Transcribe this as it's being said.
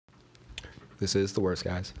This is the worst,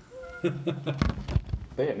 guys. But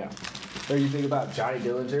yeah, no. Or you think about Johnny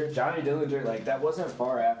Dillinger. Johnny Dillinger, like, that wasn't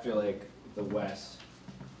far after, like, the West.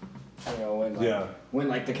 You know, when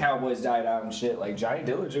like the Cowboys died out and shit. Like, Johnny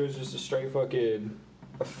Dillinger was just a straight fucking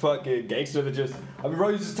gangster that just, I mean, bro,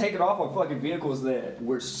 he was just taking off on fucking vehicles that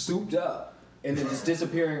were souped up and then just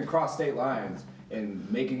disappearing across state lines and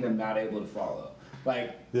making them not able to follow.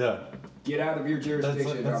 Like, get out of your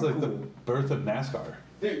jurisdiction. That's like the birth of NASCAR.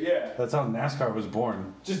 Dude, yeah. That's how NASCAR was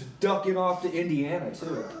born. Just ducking off to Indiana,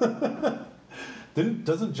 too.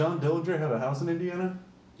 Doesn't John Dillinger have a house in Indiana?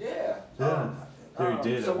 Yeah. He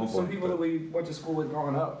did at one point. Some people that we went to school with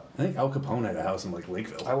growing up. I think Al Capone had a house in, like,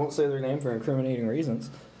 Lakeville. I won't say their name for incriminating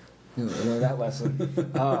reasons. You learned that lesson.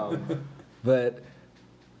 But,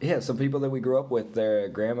 yeah, some people that we grew up with, their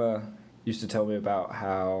grandma used to tell me about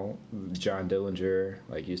how John Dillinger,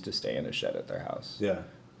 like, used to stay in a shed at their house. Yeah.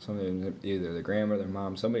 Something, either the grandma or their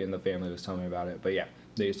mom, somebody in the family was telling me about it. But, yeah,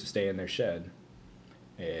 they used to stay in their shed.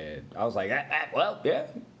 And I was like, well, yeah,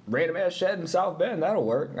 random ass shed in South Bend, that'll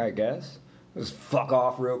work, I guess. Just fuck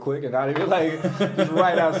off real quick and not even like just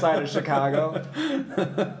right outside of Chicago.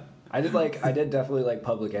 I did definitely like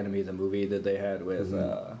Public Enemy, the movie that they had with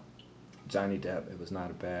Johnny Depp. It was not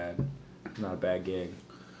a bad gig.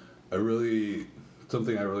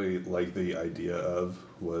 Something I really liked the idea of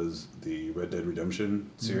was the Red Dead Redemption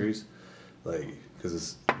series, like, because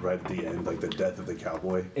it's right at the end, like the death of the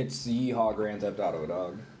cowboy. It's Yeehaw Grand Theft Auto,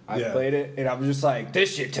 dog. I played it, and I was just like,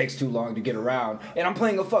 this shit takes too long to get around. And I'm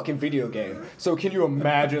playing a fucking video game. So can you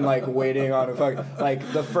imagine, like, waiting on a fucking,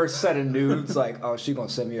 like, the first set of nudes, like, oh, she gonna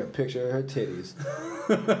send me a picture of her titties.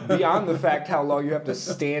 Beyond the fact how long you have to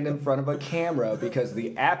stand in front of a camera because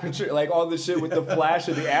the aperture, like, all the shit with the flash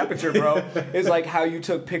of the aperture, bro, is like how you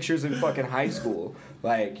took pictures in fucking high school.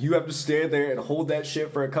 Like, you have to stand there and hold that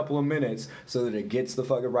shit for a couple of minutes so that it gets the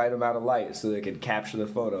fucking right amount of light so that it can capture the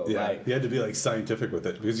photo. Yeah, like, you had to be, like, scientific with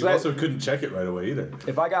it because you also couldn't check it right away either.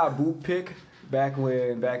 If I got a boob pic back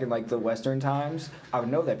in, like, the Western times, I would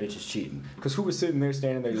know that bitch is cheating. Because who was sitting there,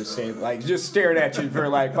 standing there, just staring at you for,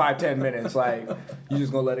 like, 5-10 minutes? Like, you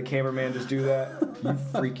just gonna let a cameraman just do that?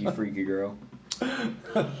 You freaky girl.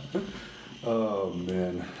 Oh,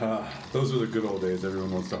 man. Those are the good old days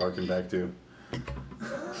everyone wants to harken back to.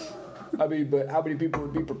 I mean, but how many people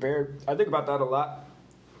would be prepared? I think about that a lot.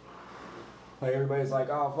 Like, everybody's like,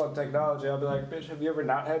 oh, fuck technology. I'll be like, bitch, have you ever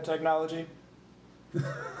not had technology?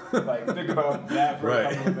 Like, think about that for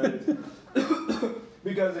a couple of minutes.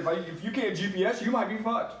 Because if you can't GPS, you might be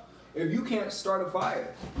fucked. If you can't start a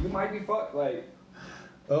fire, you might be fucked. Like,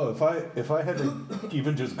 oh, if I had to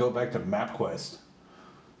even just go back to MapQuest,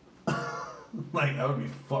 like, I would be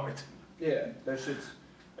fucked. Yeah, that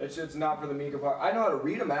shit's not for the meek of heart. I know how to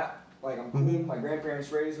read a map. Like, I'm cool. My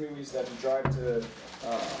grandparents raised me. We used to have to drive to,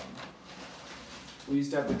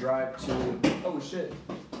 oh shit.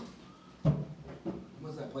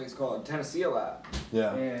 What's that place called? Tennessee a lot.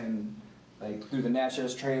 Yeah. And, like, through the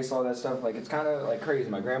Natchez Trace, all that stuff. Like, it's kind of, like, crazy.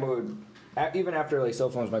 My grandma would, even after, like, cell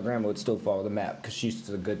phones, my grandma would still follow the map because she's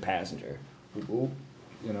a good passenger. You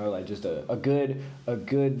know, like, just a good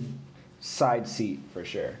side seat for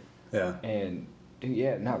sure. Yeah. And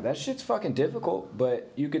yeah, no, that shit's fucking difficult,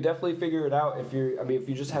 but you could definitely figure it out if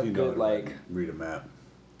you just have good, like, read a map,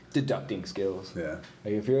 deducting skills. Yeah.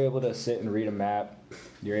 Like, if you're able to sit and read a map,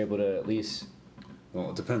 you're able to at least.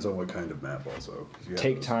 Well, it depends on what kind of map also.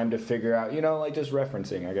 Take time to figure out, like, just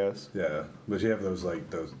referencing, I guess. Yeah, but you have those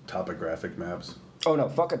topographic maps. Oh, no,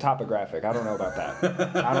 fuck a topographic. I don't know about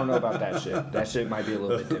that. I don't know about that shit. That shit might be a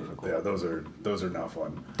little bit difficult. Yeah, those are not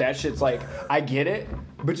fun. That shit's like, I get it,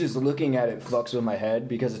 but just looking at it fucks with my head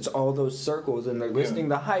because it's all those circles and they're listing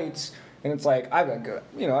the heights. And it's like, I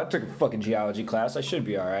took a fucking geology class. I should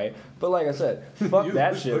be all right. But like I said, fuck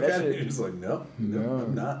that shit. You're just like, no,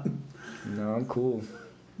 I'm not. No, I'm cool.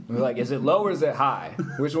 I'm like, is it low or is it high?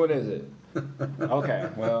 Which one is it? Okay,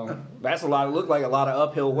 well, that's look like a lot of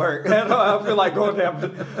uphill work. I feel like going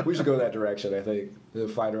down. We should go that direction, I think. To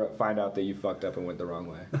find out that you fucked up and went the wrong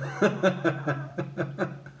way.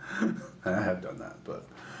 I have done that, but.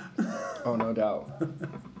 Oh, no doubt.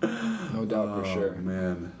 No doubt for sure. Oh,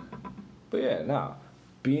 man. But yeah, no.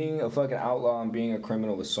 Being a fucking outlaw and being a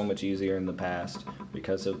criminal was so much easier in the past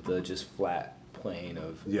because of the just flat plane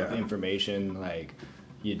of information. Like,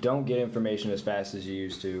 you don't get information as fast as you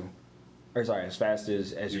used to. Or sorry, as fast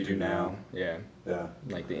as you do now. Yeah. Yeah.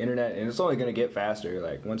 Like the internet, and it's only going to get faster.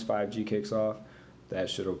 Like once 5G kicks off, that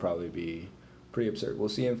shit will probably be pretty absurd. We'll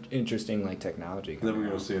see interesting like technology. Then we're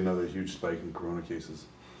going to see another huge spike in corona cases.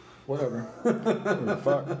 Whatever. What the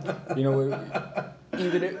fuck? You know,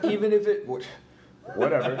 even if it,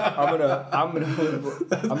 whatever. I'm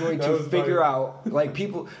going to figure out like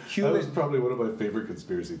people. That was probably one of my favorite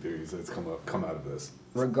conspiracy theories that's come out of this.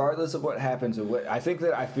 Regardless of what happens, I think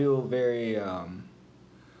that I feel very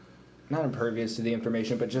not impervious to the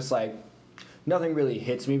information, but just like nothing really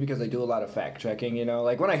hits me because I do a lot of fact checking. You know,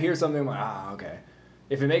 like when I hear something, I'm like, okay.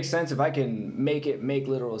 If it makes sense, if I can make it make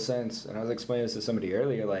literal sense, and I was explaining this to somebody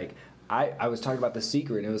earlier, like I was talking about The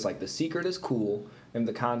Secret, and it was like The Secret is cool, and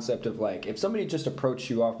the concept of like if somebody just approached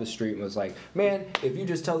you off the street and was like, man, if you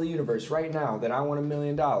just tell the universe right now that I want $1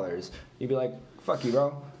 million, you'd be like, fuck you,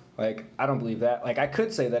 bro. Like, I don't believe that. Like, I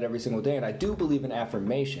could say that every single day, and I do believe in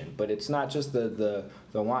affirmation, but it's not just the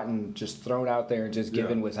wanting just thrown out there and just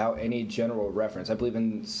given without any general reference. I believe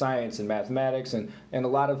in science and mathematics and a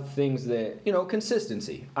lot of things that, you know,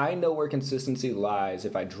 consistency. I know where consistency lies.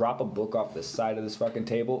 If I drop a book off the side of this fucking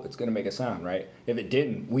table, it's going to make a sound, right? If it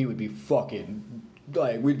didn't, we would be fucking,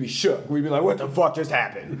 like, we'd be shook. We'd be like, what the fuck just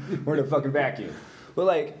happened? We're in a fucking vacuum. But,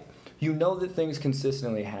 like, you know that things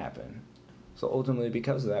consistently happen. So ultimately,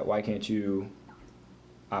 because of that, why can't you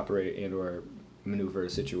operate and or maneuver a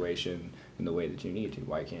situation in the way that you need to?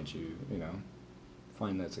 Why can't you, you know,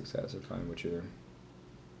 find that success or find what you're...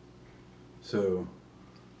 So,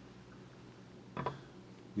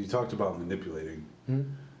 you talked about manipulating. Hmm?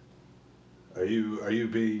 Are you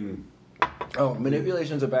being... Oh,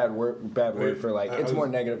 manipulation's a bad word for, like, it's more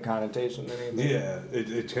negative connotation than anything. Yeah,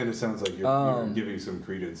 it kind of sounds like you're giving some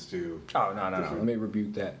credence to... Oh, no. Let me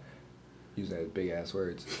rebuke that. Use that as big-ass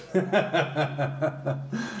words.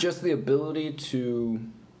 Just the ability to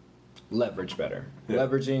leverage better. Yeah.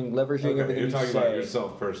 Leveraging okay, everything you're talking you say. about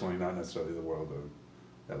yourself personally, not necessarily the world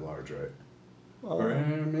at large, right? Or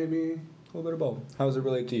maybe... A little bit of both. How does it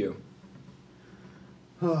relate to you?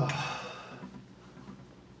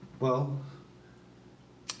 Well,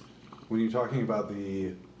 when you're talking about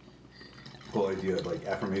the whole idea of, like,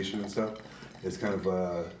 affirmation and stuff, it's kind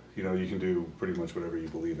of, you know, you can do pretty much whatever you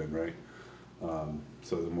believe in, right?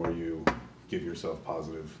 So the more you give yourself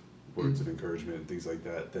positive words of encouragement and things like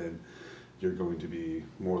that, then you're going to be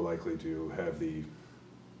more likely to have the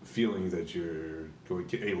feeling that you're going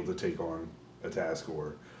to be able to take on a task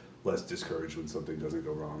or less discouraged when something doesn't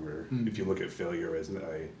go wrong. Or if you look at failure as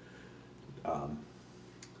how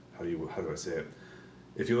do I say it?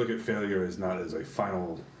 If you look at failure as not as a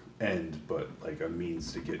final end, but like a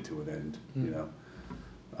means to get to an end, you know,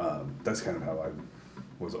 that's kind of how I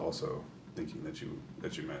was also thinking that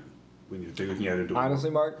you meant when you're looking at it. Honestly,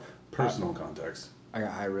 Mark, personal context. I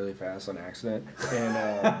got high really fast on accident, and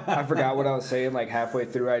I forgot what I was saying. Like halfway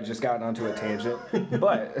through, I had just gotten onto a tangent,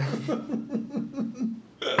 but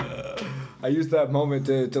I used that moment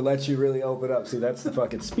to let you really open up. See, that's the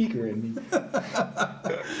fucking speaker in me.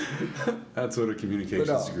 That's what a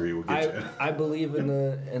communications degree will get you. I believe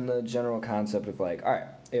in the general concept of like, all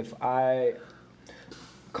right,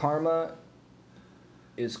 karma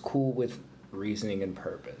is cool with reasoning and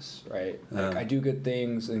purpose, right? Like I do good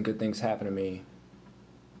things and good things happen to me.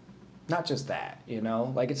 Not just that, you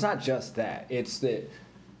know? Like it's not just that. It's that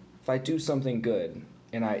if I do something good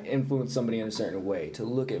and I influence somebody in a certain way to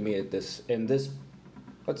look at me at this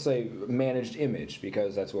let's say managed image,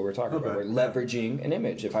 because that's what we're talking about. We're leveraging an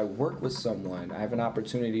image. If I work with someone, I have an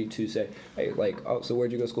opportunity to say, hey, like, oh, so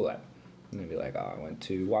where'd you go to school at? And they'd be like, oh, I went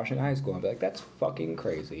to Washington High School. I'd be like, that's fucking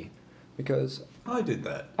crazy. Because I did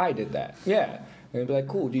that. Yeah. And they'd be like,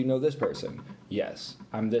 cool, do you know this person? Yes.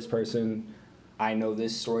 I'm this person. I know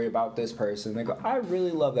this story about this person. They go, I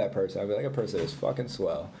really love that person. I'd be like, that person is fucking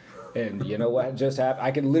swell. And you know what just happened?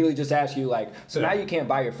 I can literally just ask you, like, so now you can't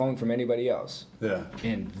buy your phone from anybody else. Yeah.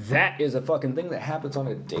 And that is a fucking thing that happens on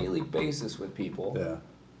a daily basis with people. Yeah.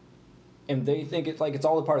 And they think it's like it's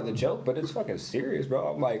all a part of the joke, but it's fucking serious,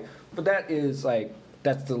 bro. I'm like, but that is like,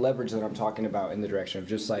 that's the leverage that I'm talking about in the direction of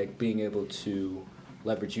just like being able to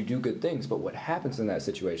leverage. You do good things, but what happens in that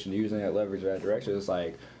situation, using that leverage in that direction, is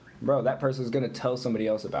like, bro, that person's gonna tell somebody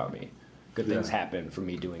else about me. Good things happen from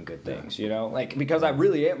me doing good things, you know? Like, because I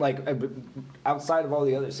really am, like, outside of all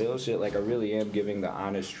the other sales shit, like, I really am giving the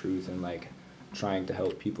honest truth and, like, trying to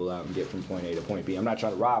help people out and get from point A to point B. I'm not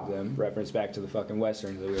trying to rob them, reference back to the fucking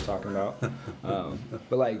Westerns that we were talking about.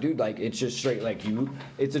 But, like, dude, like, it's just straight, like,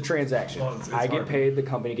 it's a transaction. Well, I get paid, the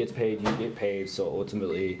company gets paid, you get paid, so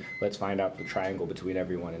ultimately, let's find out the triangle between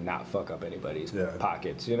everyone and not fuck up anybody's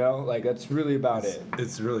pockets, you know? Like, that's really about it.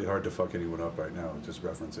 It's really hard to fuck anyone up right now, just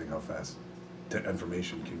referencing how fast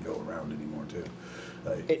information can go around anymore, too.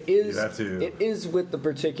 Like, it is with the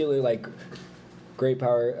particular, like, great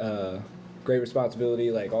power, great responsibility,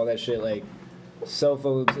 like all that shit. Like, cell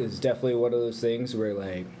phones is definitely one of those things where,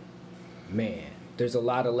 like, man, there's a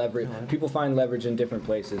lot of leverage. People find leverage in different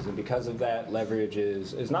places, and because of that, leverage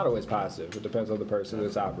is not always positive. It depends on the person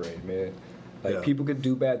that's operating, man. Like, people could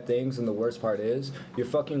do bad things, and the worst part is you're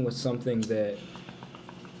fucking with something that,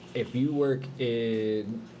 if you work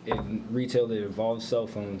in retail that involves cell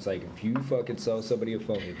phones, like, if you fucking sell somebody a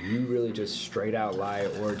phone, if you really just straight out lie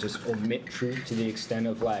or just omit truth to the extent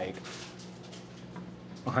of, like,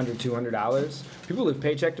 $100, $200, people live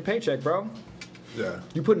paycheck to paycheck, bro. Yeah.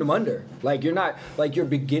 You're putting them under. Like, you're not, like, you're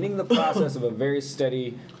beginning the process of a very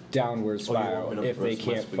steady downward spiral if they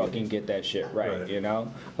can't fucking get that shit right, you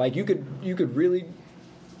know? Like, you could really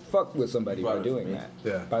fuck with somebody by doing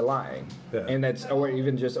that, by lying, and that's, or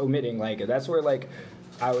even just omitting. Like, that's where, like,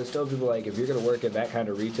 I always tell people, like, if you're gonna work at that kind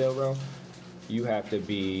of retail, bro, you have to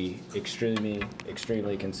be extremely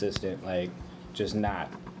consistent. Like,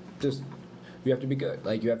 you have to be good.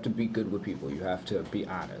 Like, you have to be good with people. You have to be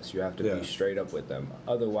honest. You have to be straight up with them.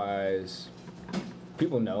 Otherwise,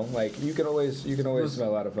 people know. Like, you can always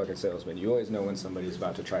smell out a fucking salesman. You always know when somebody's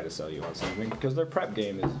about to try to sell you on something because their prep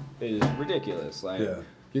game is ridiculous. Like,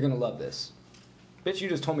 you're gonna love this. Bitch, you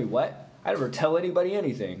just told me what? I never tell anybody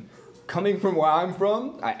anything. Coming from where I'm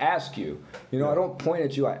from, I ask you. You know, I don't point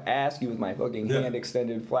at you. I ask you with my fucking hand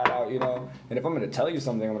extended flat out, you know? And if I'm going to tell you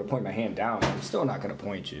something, I'm going to point my hand down. I'm still not going to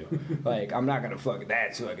point you. Like, I'm not going to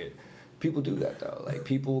that's fucking... People do that, though. Like,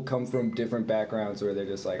 people come from different backgrounds where they're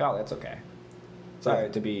just like, oh, that's okay. It's all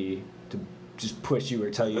right to just push you or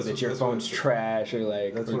tell you that your phone's trash or,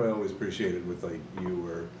 like... That's what I always appreciated with, like, you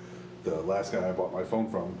or the last guy I bought my phone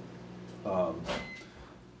from.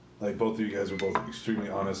 Like, both of you guys were both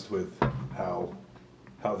extremely honest with how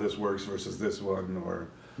this works versus this one, or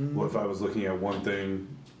well, if I was looking at one thing,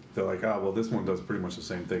 they're like, well, this one does pretty much the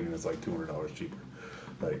same thing, and it's like $200 cheaper.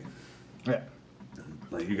 Like,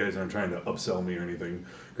 like, you guys aren't trying to upsell me or anything.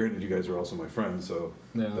 Granted, you guys are also my friends, so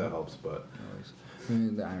that helps. But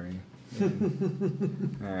the irony.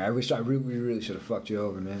 I wish we really should have fucked you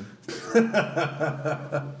over, man.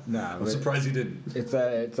 Nah, I'm surprised you didn't.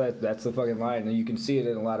 That's the fucking line, and you can see it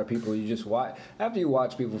in a lot of people. You just watch after you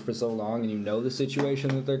watch people for so long, and you know the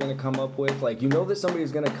situation that they're gonna come up with. Like, you know that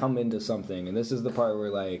somebody's gonna come into something, and this is the part where,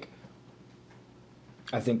 like,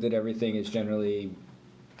 I think that everything is generally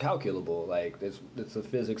calculable. Like, it's the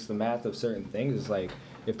physics, the math of certain things. It's like,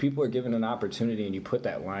 if people are given an opportunity and you put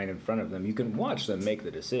that line in front of them, you can watch them make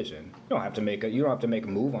the decision. You don't have to make a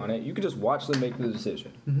move on it. You can just watch them make the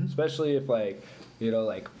decision. Especially if, like, you know,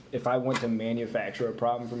 like, if I want to manufacture a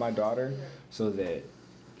problem for my daughter so that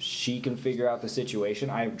she can figure out the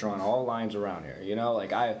situation, I have drawn all lines around here. You know,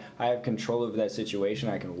 like, I have control over that situation.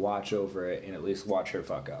 I can watch over it and at least watch her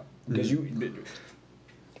fuck up. Because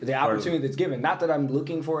the opportunity that's given, not that I'm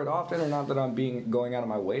looking for it often or not that I'm going out of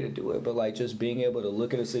my way to do it, but, like, just being able to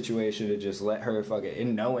look at a situation and just let her fuck it,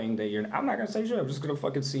 and knowing that I'm not going to say shit, I'm just going to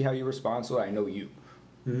fucking see how you respond so that I know you.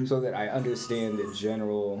 So that I understand the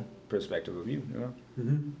general perspective of you, you know?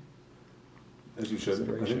 As you should.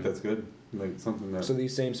 I think that's good. Like, something that... So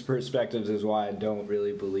these same perspectives is why I don't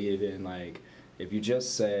really believe in, like, if you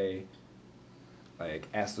just say... like,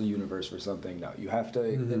 ask the universe for something. No, you have to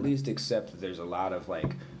at least accept that there's a lot of,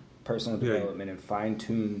 like, personal development and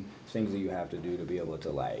fine-tune things that you have to do to be able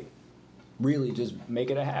to, like, really just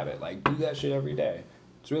make it a habit. Like, do that shit every day.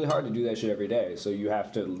 It's really hard to do that shit every day, so you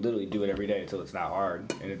have to literally do it every day until it's not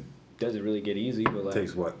hard. And it doesn't really get easy, but, like... It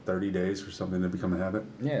takes, 30 days for something to become a habit?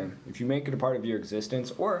 Yeah. If you make it a part of your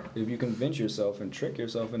existence, or if you convince yourself and trick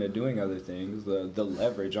yourself into doing other things, the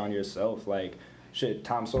leverage on yourself, like... Shit,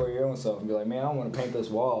 Tom Sawyer your own self and be like, man, I don't want to paint this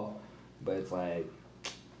wall, but it's like,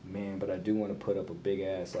 man, but I do want to put up a big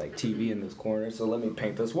ass, like, TV in this corner, so let me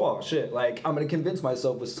paint this wall. Shit, like, I'm gonna convince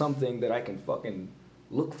myself with something that I can fucking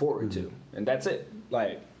look forward to, and that's it.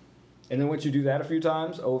 Like, and then once you do that a few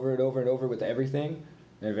times, over and over and over with everything,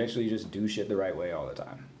 then eventually you just do shit the right way all the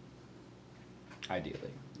time.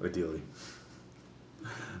 Ideally.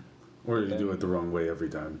 Or you do it the wrong way every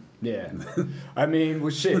time. Yeah, I mean, well,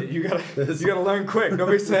 shit, you gotta learn quick.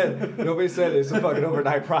 Nobody said it's a fucking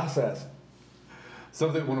overnight process.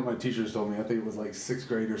 Something one of my teachers told me, I think it was like 6th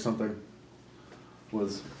grade or something,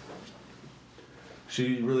 was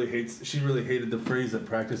she really hated the phrase that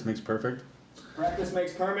practice makes perfect. Practice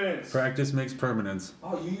makes permanence. Practice makes permanence.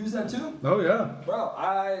 Oh, you use that too? Oh yeah. Bro,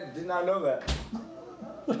 I did not know that.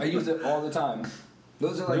 I use it all the time.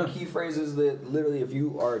 Those are like key phrases that literally, if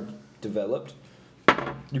you are developed,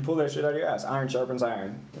 you pull that shit out of your ass. Iron sharpens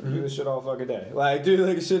iron. You do this shit all fucking day. Like, dude,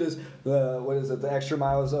 like, shit is the extra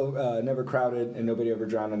mile is never crowded and nobody ever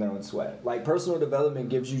drowned in their own sweat. Like, personal development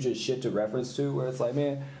gives you just shit to reference to, where it's like,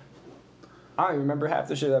 man, I don't even remember half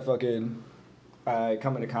the shit I fucking I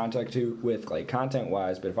come into contact with like content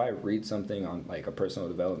wise, but if I read something on like a personal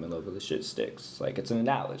development level, the shit sticks. Like it's an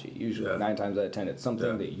analogy. Usually 9 times out of 10, it's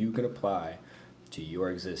something that you can apply to your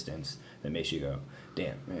existence that makes you go,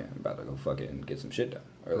 damn, man, I'm about to go fucking get some shit done.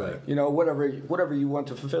 Or like, you know, whatever you want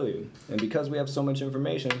to fulfill you. And because we have so much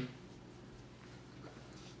information,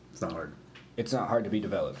 it's not hard. It's not hard to be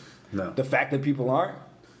developed. No. The fact that people aren't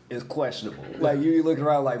is questionable. Like you looking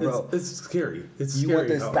around like, bro, it's scary. It's you scary want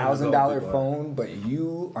this $1,000 phone, but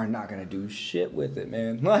you are not gonna do shit with it,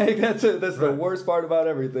 man. Like that's the worst part about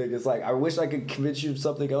everything. It's like I wish I could convince you of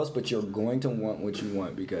something else, but you're going to want what you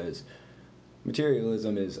want because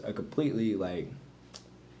materialism is a completely like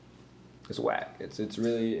it's whack. It's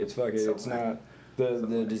really fucking. So it's not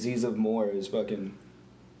the disease of more is fucking.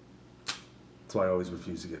 That's why I always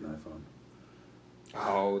refuse to get an iPhone.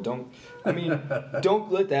 Oh, don't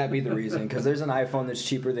let that be the reason, because there's an iPhone that's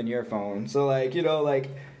cheaper than your phone. So, like, you know, like,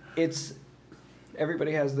 it's,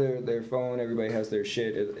 everybody has their phone, everybody has their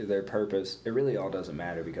shit, their purpose. It really all doesn't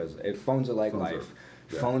matter, because phones are like life.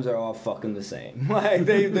 Phones are all fucking the same. Like,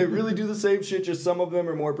 they really do the same shit, just some of them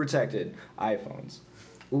are more protected. iPhones.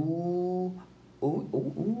 Ooh.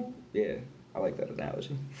 Yeah, I like that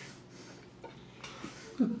analogy.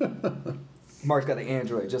 Mark's got an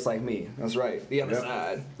Android, just like me. That's right. The other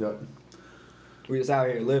side. Yep. We just out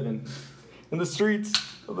here living in the streets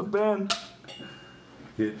of the Bend.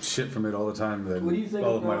 Get shit from it all the time. Then what do you think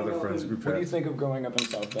all of my other friends group chats. What do you think of growing up in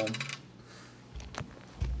South Bend?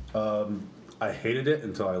 I hated it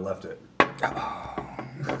until I left it. Oh,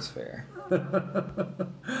 that's fair.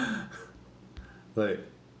 Like,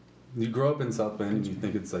 you grow up in South Bend and you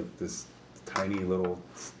think it's like this tiny little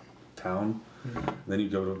town. Mm-hmm. Then you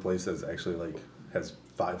go to a place that's actually like has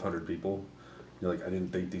 500 people. You're like, I didn't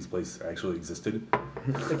think these places actually existed.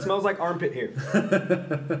 It smells like armpit here.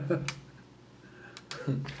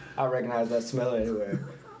 I recognize that smell anywhere.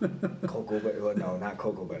 Cocoa butter. Well, no, not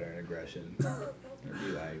cocoa butter and aggression. It'd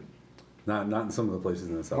be like not in some of the places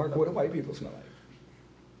in the South. Mark, what do white people smell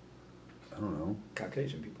like? I don't know.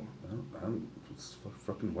 Caucasian people. It's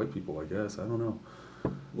fucking white people, I guess. I don't know.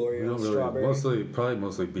 L'Oreal, strawberry.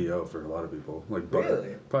 Mostly BO for a lot of people. Like butter.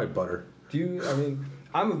 Really? Probably butter.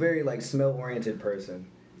 I'm a very like smell oriented person.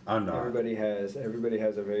 I'm not. Everybody has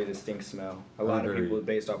a very distinct smell. A lot of people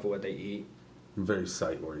based off of what they eat. I'm very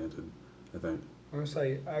sight oriented, I think.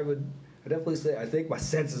 Honestly, I definitely say I think my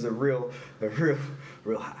senses are real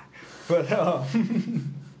high. But yeah,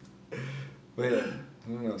 I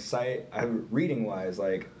don't know, sight. Reading wise,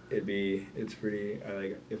 like it's pretty. I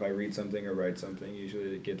like if I read something or write something.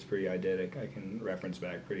 Usually it gets pretty eidetic. I can reference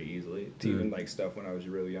back pretty easily to even like stuff when I was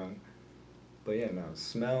real young. But yeah, no,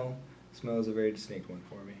 smell is a very distinct one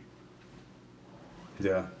for me.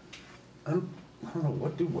 Yeah, I don't know,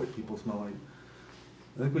 what do white people smell like?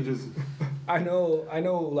 I think we just. I know,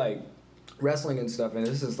 like wrestling and stuff, and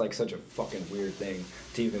this is like such a fucking weird thing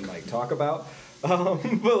to even like talk about.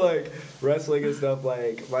 But like wrestling and stuff,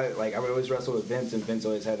 like I would always wrestle with Vince, and Vince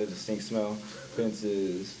always had a distinct smell. Vince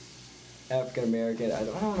is African American. I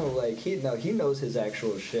don't know, like he knows his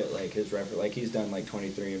actual shit, like his like he's done like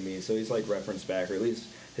 23andMe, so he's like referenced back, or at least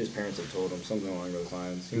his parents have told him something along those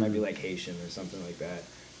lines. He might be like Haitian or something like that.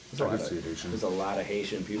 There's a lot of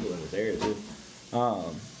Haitian people in this area too,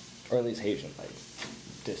 or at least Haitian, like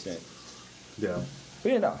distant. Yeah.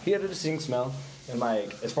 But he had a distinct smell. And,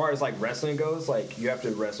 like, as far as, like, wrestling goes, like, you have to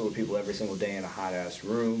wrestle with people every single day in a hot-ass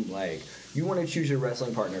room. Like, you want to choose your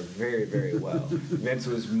wrestling partner very, very well. Vince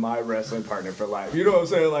was my wrestling partner for life. You know what I'm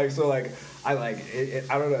saying? Like, so, like, I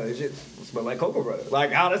don't know. It just smelled like cocoa butter.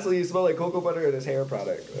 Like, honestly, it smelled like cocoa butter and his hair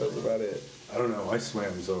product. That was about it. I don't know. I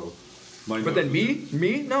swam, so... But then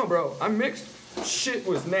me? No, bro. I'm mixed. Shit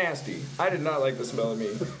was nasty. I did not like the smell of me.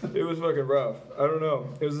 It was fucking rough. I don't know.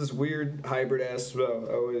 It was this weird hybrid ass smell.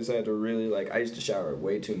 I always had to really like. I used to shower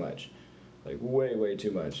way too much, like way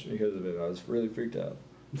too much because of it. I was really freaked out.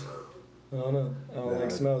 I don't know. I don't like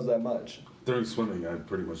smells that much. During swimming, I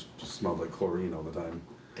pretty much just smelled like chlorine all the time.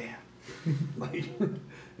 Damn. Like, and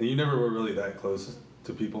you never were really that close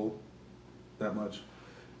to people, that much.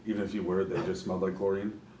 Even if you were, they just smelled like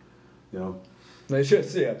chlorine. You know. They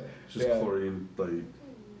just Just chlorine, like.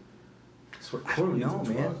 I don't know,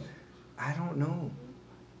 man. I don't know.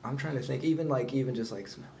 I'm trying to think. Even just like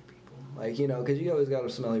smelly people, like because you always got a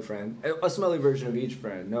smelly friend, a smelly version of each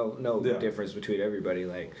friend. No difference between everybody.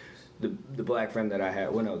 Like the black friend that I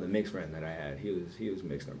had. Well, no, the mixed friend that I had. He was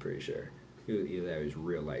mixed. I'm pretty sure. He was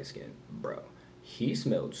real light skinned, bro. He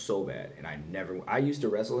smelled so bad, and I used to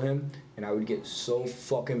wrestle him, and I would get so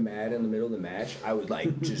fucking mad in the middle of the match. I would, like,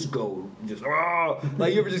 like,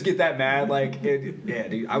 you ever just get that mad? Like, yeah,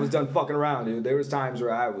 dude, I was done fucking around, dude. There was times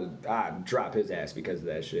where I'd drop his ass because of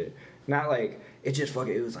that shit. Not like, it was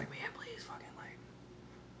like, man, please, fucking, like,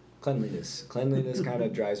 cleanliness kind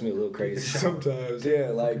of drives me a little crazy sometimes. Yeah,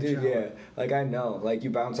 like, dude, yeah. Like, I know. Like, you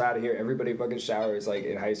bounce out of here, everybody fucking showers, like,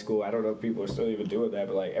 in high school. I don't know if people are still even doing that,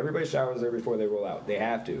 but, like, everybody showers there before they roll out. They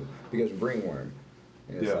have to, because ringworm.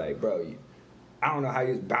 And it's like, bro, I don't know how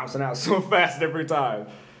you're bouncing out so fast every time.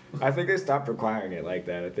 I think they stopped requiring it like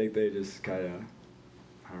that. I think they just kind of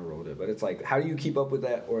rolled it. But it's like, how do you keep up with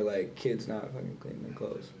that, or, like, kids not fucking cleaning their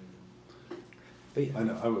clothes? But yeah. I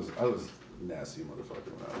know, I was nasty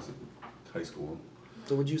motherfucker when I was in high school.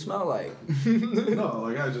 So what'd you smell like? No,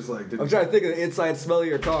 like I just like didn't. I'm trying to think of the inside smell of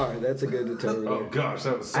your car. That's a good determinant. Oh gosh,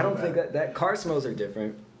 that was so I don't bad. think that car smells are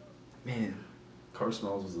different. Man. Car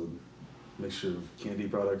smells was a mixture of candy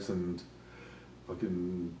products and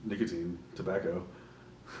fucking nicotine, tobacco.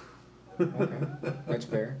 Okay, that's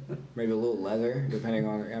fair. Maybe a little leather, depending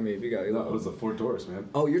on. I mean, if you got. No, it was a Ford Taurus, man.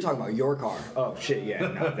 Oh, you're talking about your car. Oh shit, yeah,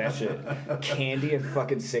 no, that shit. Candy and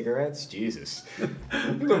fucking cigarettes, Jesus.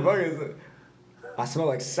 What the fuck is it? I smell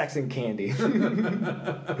like sex and candy. Not in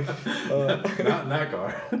that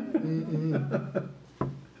car.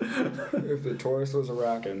 If the Taurus was a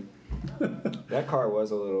rockin', that car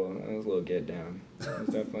was a little get down. It was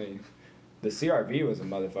definitely. The CRV was a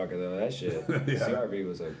motherfucker though. That shit. Yeah. The CRV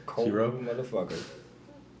was a cold Hero? motherfucker.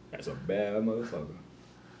 That's a bad motherfucker.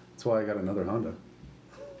 That's why I got another Honda.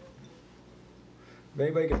 If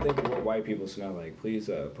anybody can think of what white people smell like, please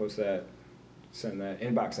post that. Send that.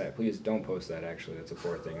 Inbox that. Please don't post that, actually. That's a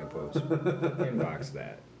poor thing to post. Inbox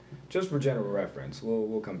that. Just for general reference.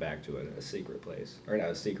 We'll come back to it in a secret place. Or not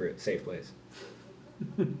a secret, safe place.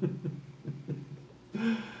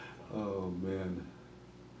 Oh, man.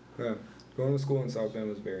 Yeah. Going to school in South Bend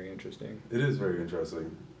was very interesting. It is very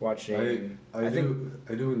interesting. Watching. I do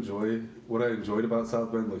enjoy, what I enjoyed about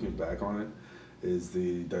South Bend, looking back on it, is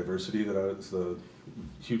the diversity the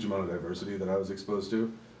huge amount of diversity that I was exposed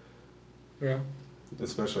to. Yeah.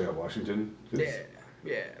 Especially at Washington.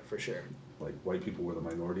 Yeah, for sure. Like, white people were the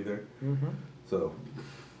minority there. Mm-hmm. So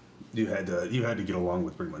you had to get along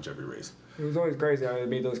with pretty much every race. It was always crazy. I would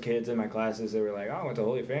meet those kids in my classes. They were like, "Oh, I went to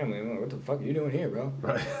Holy Family." I'm like, "What the fuck are you doing here, bro?"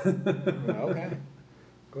 Right. I'm like, okay,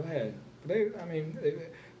 go ahead. But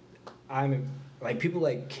I'm like, people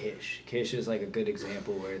like Kish. Kish is like a good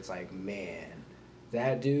example where it's like, man,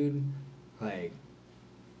 that dude, like,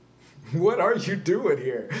 what are you doing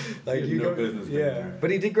here? Like, you no business being there.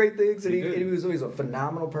 But he did great things, and He he was always a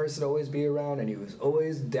phenomenal person to always be around, and he was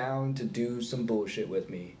always down to do some bullshit with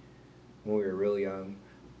me when we were real young.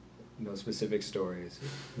 No specific stories,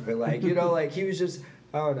 but like, you know, like he was just,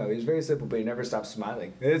 I don't know, he was very simple, but he never stopped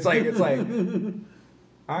smiling. It's like,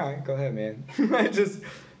 all right, go ahead, man. just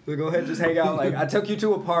go ahead, just hang out. Like, I took you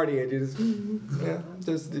to a party and you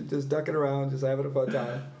just ducking around, just having a fun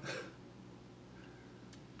time.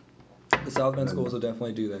 The South Bend schools will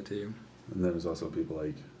definitely do that to you. And then there's also people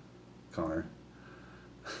like Connor,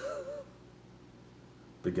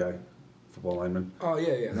 big guy, football lineman. Oh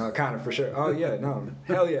yeah, no, kind of for sure. Oh yeah, no,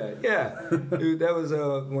 hell yeah, dude. That was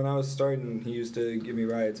when I was starting. He used to give me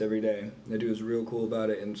rides every day. That dude was real cool about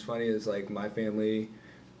it. And it's funny is like my family,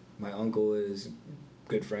 my uncle is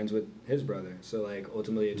good friends with his brother. So like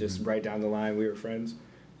ultimately, it just right down the line we were friends.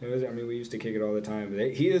 We used to kick it all the time.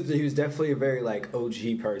 But he was definitely a very like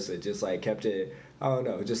OG person. Just like kept it. I don't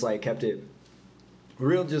know. Just like kept it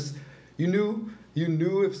real. Just you knew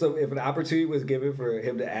if an opportunity was given for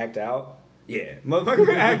him to act out. Yeah,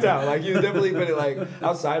 motherfucker act out. Like you definitely put it like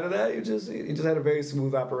outside of that. He just had a very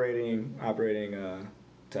smooth operating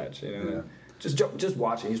touch. You know, just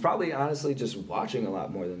watching. He's probably honestly just watching a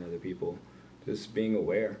lot more than other people. Just being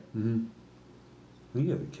aware. Mm-hmm. You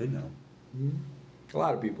have a kid now. Mm-hmm. A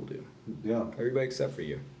lot of people do. Yeah. Everybody except for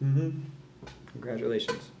you. Mm-hmm.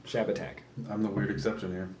 Congratulations, Shabatak. I'm the weird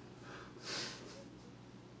exception here.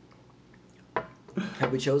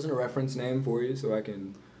 Have we chosen a reference name for you so I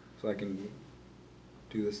can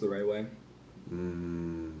do this the right way? I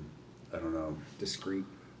don't know. Discreet.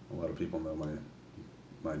 A lot of people know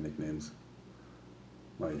my nicknames.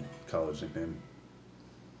 My college nickname.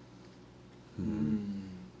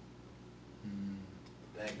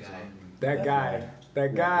 That guy.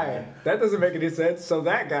 That doesn't make any sense. So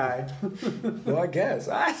that guy. Well, I guess.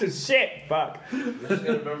 Shit. Fuck. You just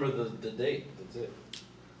gotta remember the date. That's it.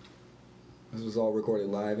 This was all recorded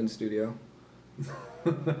live in studio.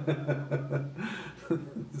 The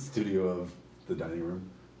studio of the dining room,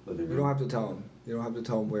 living room. You don't have to tell him. You don't have to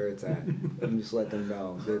tell them where it's at. And just let them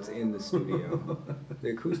know that it's in the studio. The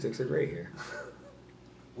acoustics are great here.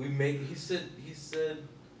 He said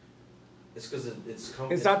it's because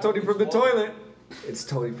it's not Tony from the toilet. It's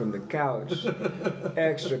Tony from the couch.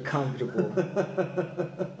 Extra comfortable.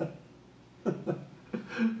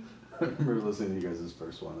 I remember listening to you guys'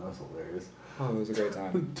 first one. That was hilarious. Oh, it was a great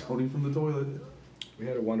time. Tony from the toilet. We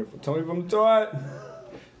had a wonderful Tony from the toilet.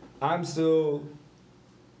 I'm still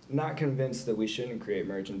not convinced that we shouldn't create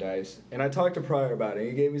merchandise. And I talked to Pryor about it.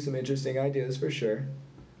 He gave me some interesting ideas for sure.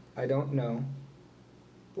 I don't know.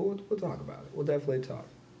 But we'll talk about it. We'll definitely talk.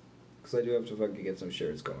 Because I do have to fucking get some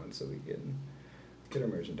shirts going so we can get our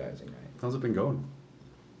merchandising right. How's it been going?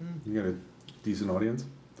 You got a decent audience?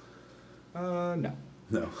 No.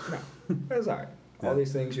 No. It's alright. Yeah. All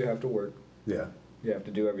these things you have to work. Yeah. You have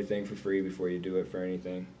to do everything for free before you do it for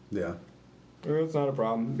anything. Yeah. It's not a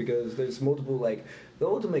problem because there's multiple, like, the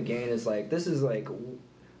ultimate gain is, like, this is, like,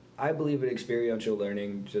 I believe in experiential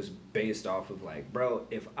learning just based off of, like, bro,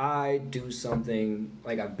 if I do something,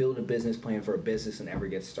 like, I build a business plan for a business and never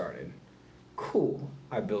gets started, cool.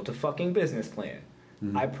 I built a fucking business plan.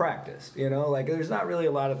 Mm-hmm. I practiced, you know? Like, there's not really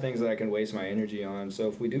a lot of things that I can waste my energy on. So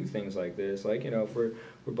if we do things like this, like, you know, if we're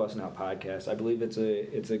busting out podcasts, I believe it's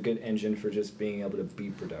a good engine for just being able to be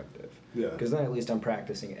productive. Yeah. Because then at least I'm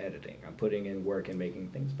practicing editing. I'm putting in work and making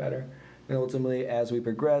things better. And ultimately, as we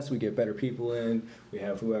progress, we get better people in. We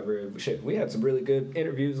have whoever... Shit, we had some really good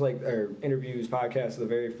podcasts the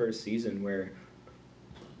very first season where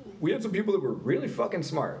we had some people that were really fucking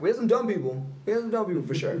smart. We had some dumb people.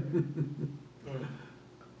 For sure.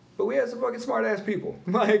 But we had some fucking smart-ass people.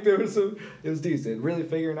 Like, it was decent. Really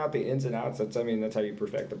figuring out the ins and outs, that's how you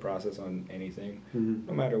perfect the process on anything. Mm-hmm.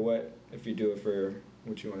 No matter what, if you do it for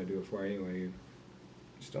what you want to do it for anyway, you're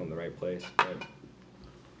still in the right place. But,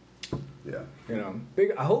 yeah. You know,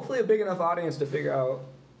 hopefully a big enough audience to figure out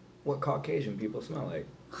what Caucasian people smell like.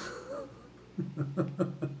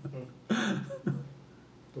 The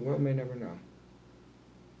world may never know.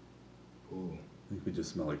 Ooh. I think we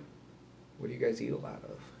just smell like... What do you guys eat a lot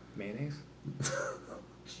of? Mayonnaise?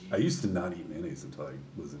 I used to not eat mayonnaise until I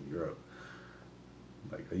was in Europe.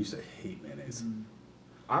 Like, I used to hate mayonnaise.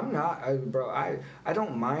 I'm not, I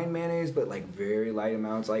don't mind mayonnaise, but like very light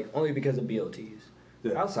amounts, like only because of BLTs.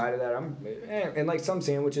 Yeah. Outside of that, and like some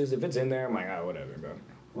sandwiches, if it's in there, I'm like, whatever, bro.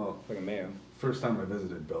 Well, like a mayo. First time I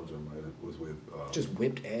visited Belgium, I was with... just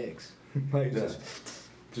whipped eggs. Like just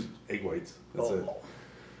egg whites. That's it.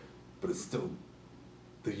 But it's still...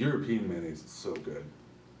 The European mayonnaise is so good.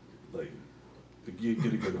 Like, you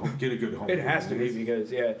get a good home. It has to be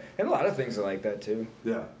because, and a lot of things are like that too.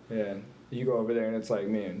 Yeah. Yeah. You go over there and it's like,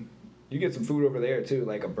 man, you get some food over there too,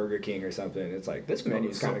 like a Burger King or something. It's like, this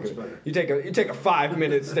menu's kind of good. Better. You take a 5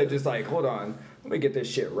 minutes to just like, hold on, let me get this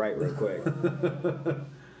shit right real quick.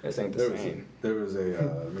 This ain't the same. There was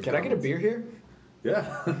a Can I get a beer here?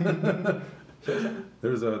 Yeah.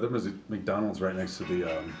 There was a McDonald's right next to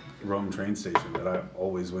the Rome train station that I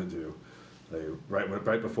always went to, like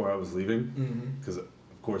right before I was leaving, because of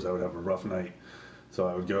course I would have a rough night, so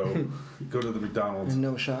I would go to the McDonald's.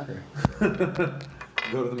 No shocker.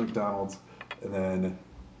 Go to the McDonald's and then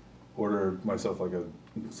order myself like a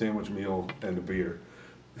sandwich meal and a beer.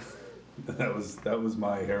 That was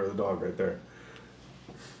my hair of the dog right there.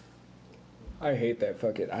 I hate that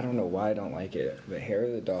fucking... I don't know why I don't like it. The hair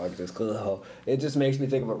of the dog just... Ugh. It just makes me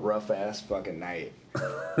think of a rough-ass fucking night.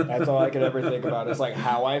 That's all I could ever think about. It's like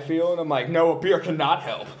how I feel, and I'm like, no, a beer cannot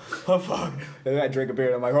help. Oh, fuck. And then I drink a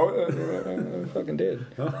beer, and I'm like, I fucking did.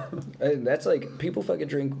 And that's like... People fucking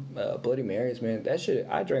drink Bloody Marys, man. That shit...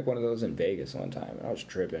 I drank one of those in Vegas one time, and I was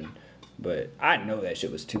tripping. But I know that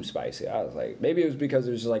shit was too spicy. I was like... Maybe it was because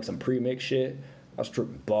there was just like some pre-mix shit. I was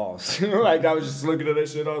tripping balls. Like, I was just looking at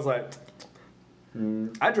this shit, I was like...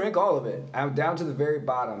 I drank all of it. I'm down to the very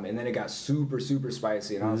bottom, and then it got super, super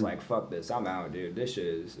spicy, and I was like, "Fuck this! I'm out, dude. This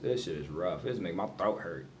shit is rough. It's making my throat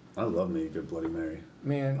hurt." I love me a good Bloody Mary.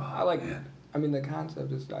 Man, I like. Man. I mean, the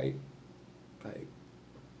concept is like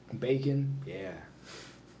bacon. Yeah.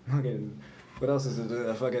 Fucking. What else is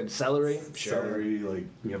it? Fucking celery. Sure. Celery, like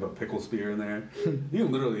you have a pickle spear in there. You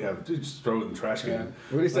can literally just throw it in the trash can. Yeah.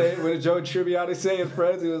 What did he say? What did Joe Tribbiani say in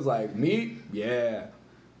Friends? He was like, "Meat, yeah."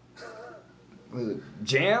 Was it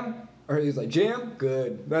jam? Or he was like, jam?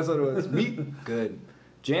 Good. That's what it was. Meat? Good.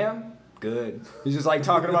 Jam? Good. He's just like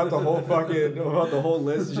talking about the whole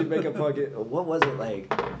list. She'd make a fucking, what was it like?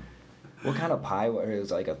 What kind of pie? It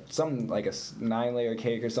was like a 9-layer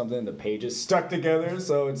cake or something. The pages stuck together.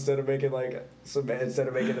 So instead of making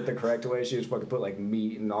it the correct way, she just fucking put like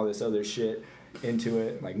meat and all this other shit into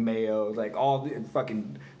it, like mayo, like all the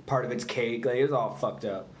fucking part of its cake. Like it was all fucked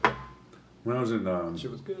up. When I was in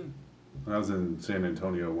Shit was good. when I was in San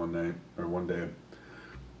Antonio one day,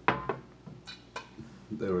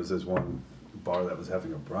 there was this one bar that was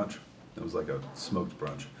having a brunch. It was like a smoked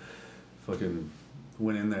brunch. Fucking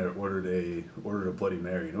went in there, ordered a Bloody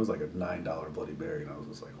Mary, and it was like a $9 Bloody Mary, and I was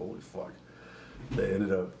just like, holy fuck. It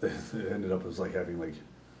ended up it was like having like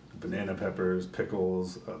banana peppers,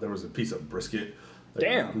 pickles. There was a piece of brisket. Like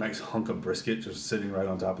Damn. A nice hunk of brisket just sitting right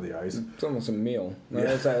on top of the ice. It's almost a meal. No,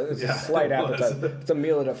 Yeah. it's a Yeah, slight it was. appetizer. It's a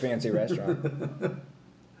meal at a fancy restaurant.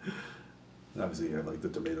 Obviously, you had like the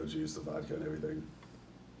tomato juice, the vodka, and everything.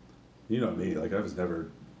 You know me, like I was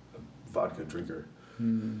never a vodka drinker.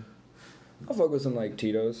 I'll fuck with some like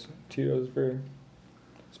Tito's. Tito's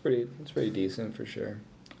it's pretty decent for sure.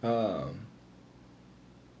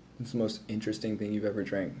 What's the most interesting thing you've ever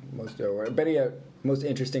drank? Most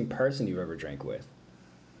interesting person you've ever drank with?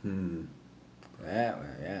 Yeah.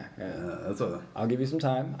 That's a I'll give you some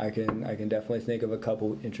time. I can definitely think of a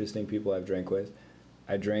couple interesting people I've drank with.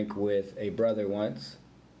 I drank with a brother once,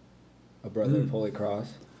 a brother of Holy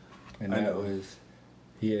Cross, and I that know. was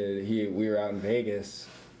we were out in Vegas,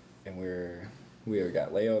 and we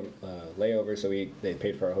got layover, so they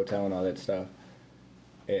paid for our hotel and all that stuff.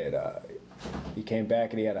 And he came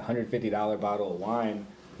back and he had a $150 bottle of wine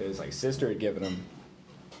that his like sister had given him.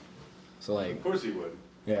 So like, Of course he would.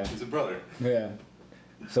 yeah. He's a brother. Yeah.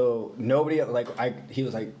 So nobody he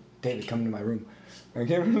was like, David, come to my room. I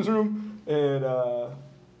came in his room and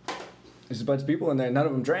there's a bunch of people in there. None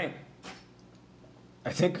of them drank.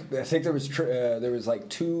 I think there was like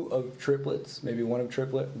two of triplets, maybe one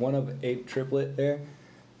of eight triplet there,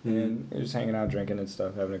 and we were just hanging out, drinking and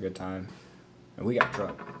stuff, having a good time. And we got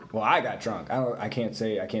drunk. Well, I got drunk. I can't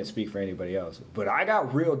speak for anybody else, but I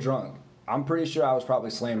got real drunk. I'm pretty sure I was probably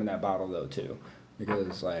slamming that bottle though too,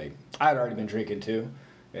 because like I had already been drinking too,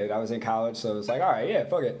 and I was in college, so it's like, all right, yeah,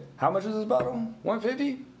 fuck it. How much is this bottle?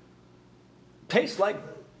 $150. Tastes like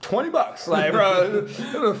 $20. Like, bro,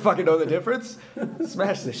 I don't fucking know the difference.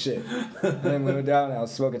 Smash this shit. And then we went down and I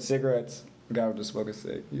was smoking cigarettes. The guy was just smoking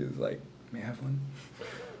cig. He was like, may I have one?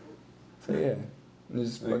 So yeah.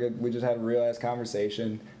 We just had a real ass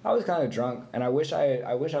conversation. I was kind of drunk, and I wish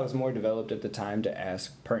I was more developed at the time to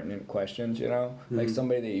ask pertinent questions. You know, like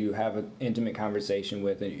somebody that you have an intimate conversation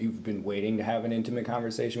with, and you've been waiting to have an intimate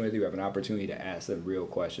conversation with. You have an opportunity to ask them real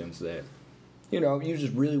questions that, you know, you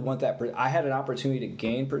just really want that. I had an opportunity to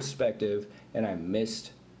gain perspective, and I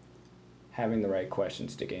missed having the right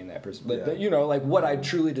questions to gain that perspective. Yeah. You know, like what I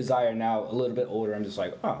truly desire now, a little bit older. I'm just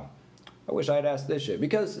like, oh. I wish I had asked this shit,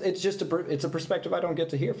 because it's just it's a perspective I don't get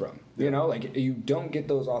to hear from. You know, like you don't get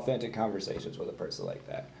those authentic conversations with a person like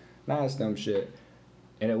that. And I asked dumb shit,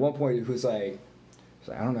 and at one point he was like,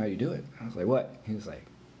 I don't know how you do it. I was like, what? He was like,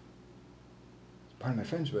 pardon my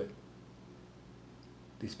French, but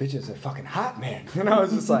these bitches are fucking hot, man. And I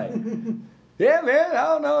was just like, yeah, man, I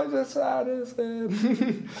don't know, it's just how it is.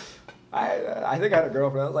 I think I had a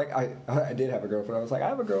girlfriend. I was like, I did have a girlfriend. I was like, I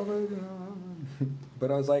have a girlfriend, you know. But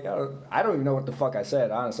I was like, I don't even know what the fuck I said,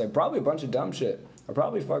 honestly. Probably a bunch of dumb shit. I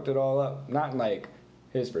probably fucked it all up. Not in, like,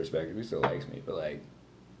 his perspective. He still likes me. But, like,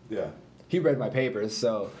 Yeah. he read my papers,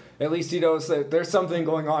 so at least he knows that there's something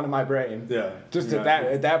going on in my brain. Yeah. Just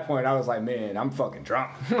at that point, I was like, man, I'm fucking drunk.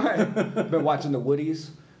 Been watching the Woodies.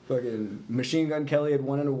 Fucking Machine Gun Kelly had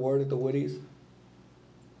won an award at the Woodies.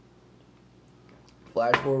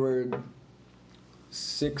 Flash forward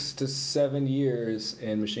 6 to 7 years,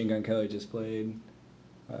 and Machine Gun Kelly just played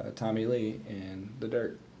Tommy Lee in The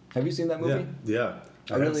Dirt. Have you seen that movie? Yeah.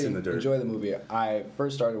 I have really seen The Dirt. enjoy the movie. I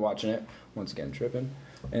first started watching it, once again tripping,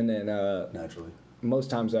 and then Naturally. most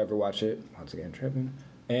times I ever watch it, once again tripping,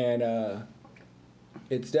 and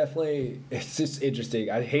it's just interesting.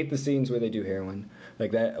 I hate the scenes where they do heroin.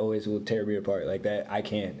 Like, that always will tear me apart. Like, that, I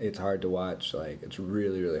can't, it's hard to watch. Like, it's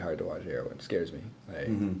really, really hard to watch heroin. It scares me. Like,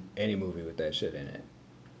 any movie with that shit in it.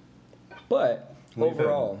 But, Well, you've had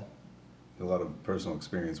overall... a lot of personal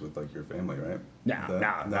experience with, like, your family, right?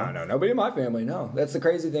 No. Nobody in my family, no. That's the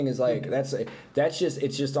crazy thing is, like, it's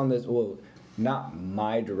just on this, well, not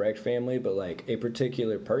my direct family, but, like, a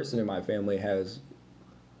particular person in my family has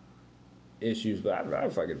issues, but I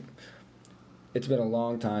fucking... It's been a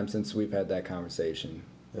long time since we've had that conversation.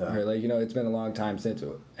 Yeah. Or, like, you know, it's been a long time since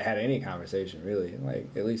I had any conversation, really. Like,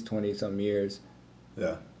 at least 20-some years.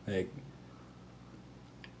 Yeah. Like,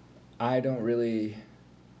 I don't really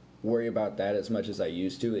worry about that as much as I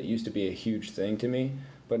used to. It used to be a huge thing to me,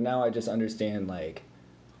 but now I just understand, like,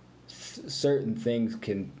 certain things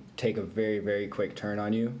can take a very, very quick turn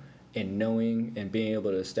on you, and knowing and being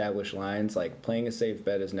able to establish lines, like, playing a safe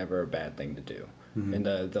bet is never a bad thing to do. And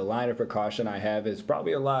the line of precaution I have is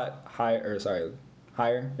probably a lot higher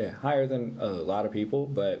higher than a lot of people,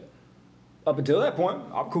 but up until that point,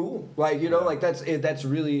 I'm cool. Like, you know, like that's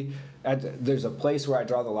really, there's a place where I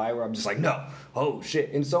draw the line where I'm just like, no, oh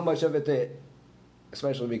shit. And so much of it that,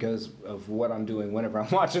 especially because of what I'm doing whenever I'm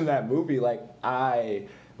watching that movie, it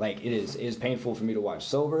is painful for me to watch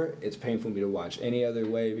sober. It's painful for me to watch any other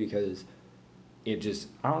way because it just,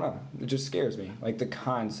 I don't know, it just scares me. Like the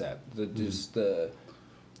concept, the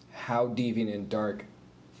how deviant and dark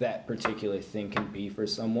that particular thing can be for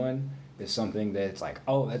someone is something that's like,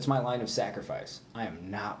 oh, that's my line of sacrifice. I am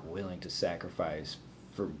not willing to sacrifice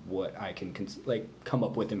for what I can come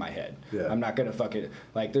up with in my head. Yeah. I'm not gonna fucking,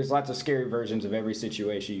 like, there's lots of scary versions of every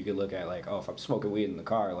situation you could look at, like, oh, if I'm smoking weed in the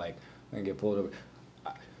car, like, I'm gonna get pulled over.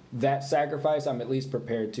 That sacrifice, I'm at least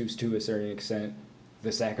prepared to a certain extent.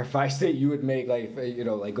 The sacrifice that you would make, like, you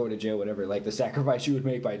know, like go to jail, whatever, like the sacrifice you would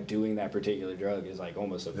make by doing that particular drug is like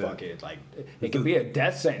almost a fucking, like, it can be a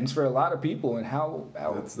death sentence for a lot of people. And how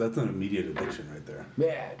that's an immediate addiction right there.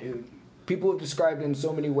 Yeah, dude. People have described it in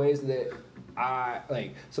so many ways that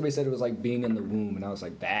somebody said it was like being in the womb, and I was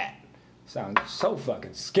like, that sounds so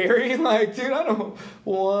fucking scary. Like, dude, I don't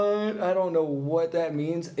know what that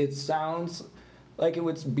means. It sounds like it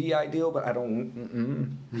would be ideal, but I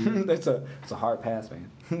don't. It's a hard pass,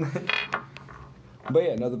 man. But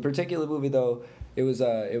yeah, no, the particular movie though, it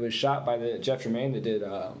was shot by the Jeff Tremaine that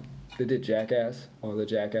did Jackass, all the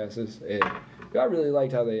Jackasses. And I really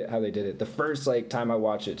liked how they did it. The first time I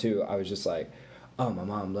watched it too, I was just like, oh, my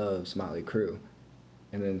mom loves Motley Crue,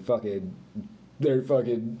 and then they're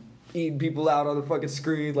fucking eating people out on the fucking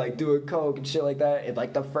screen, like doing coke and shit like that. In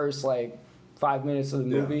like the first 5 minutes of the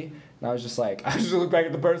movie. And I was just like, I just looked back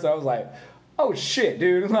at the person, I was like, oh shit,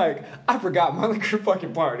 dude. Like, I forgot Motley Crue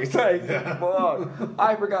fucking parties. Like, fuck.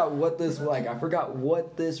 I forgot what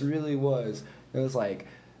this really was. It was like,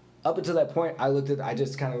 up until that point, I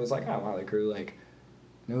just kind of was like, oh, Motley Crue, like,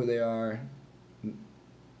 know who they are,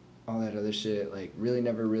 all that other shit. Like, really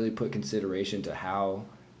never really put consideration to how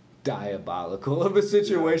diabolical of a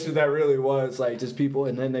situation that really was. Like, just people,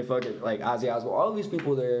 and then they fucking, like, Ozzy Osbourne, all these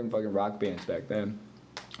people there in fucking rock bands back then.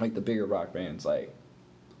 Like the bigger rock bands, like,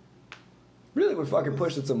 really were fucking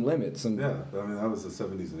pushing some limits. And yeah, I mean, that was the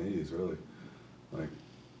 70s and 80s, really. Like,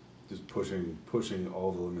 just pushing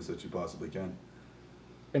all the limits that you possibly can.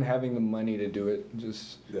 And having the money to do it,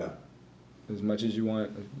 just as much as you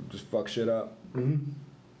want, just fuck shit up. Mm-hmm.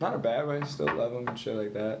 Not a bad way, still love them and shit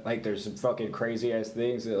like that. Like, there's some fucking crazy ass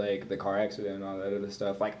things that, like, the car accident and all that other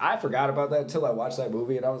stuff. Like, I forgot about that until I watched that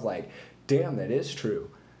movie, and I was like, damn, that is true.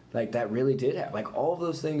 Like, that really did happen. Like, all of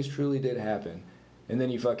those things truly did happen. And then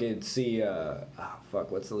you fucking see,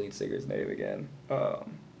 what's the lead singer's name again? What's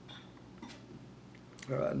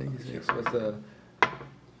the...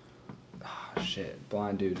 Oh, shit.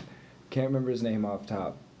 Blonde dude. Can't remember his name off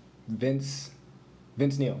top. Vince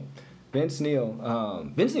Neil. Vince Neil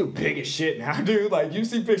big as shit now, dude. Like, you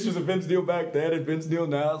see pictures of Vince Neil back then and Vince Neil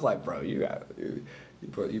now. It's like, bro, you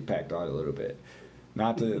packed on a little bit.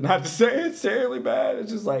 Not to say it's terribly bad.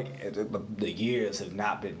 It's just like the years have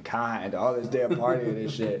not been kind. All this damn partying and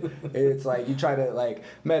shit. It's like you try to, like,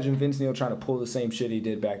 imagine Vince Neil trying to pull the same shit he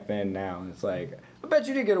did back then now. And it's like, I bet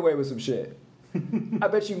you did get away with some shit. I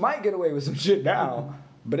bet you might get away with some shit now,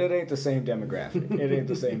 but it ain't the same demographic. It ain't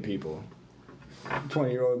the same people.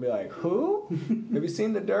 20-year-old would be like, who? Have you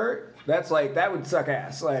seen The Dirt? That's like, that would suck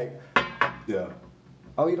ass. Like, yeah.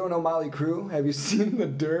 Oh, you don't know Motley Crue? Have you seen The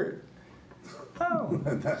Dirt? Oh,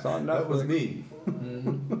 that was me.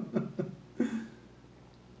 Mm-hmm.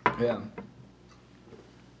 Yeah.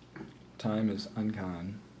 Time is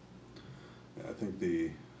unkind. Yeah, I think the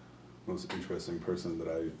most interesting person that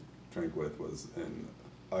I drank with was an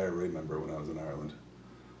IRA member when I was in Ireland.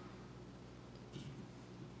 Just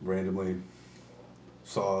randomly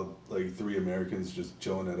saw like 3 Americans just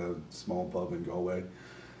chilling at a small pub in Galway.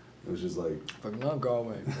 It was just like... Fucking love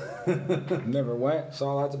Galway. Never went.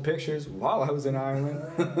 Saw lots of pictures while I was in Ireland.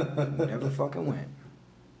 Never fucking went.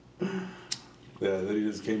 Yeah, then he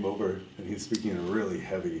just came over and he's speaking in a really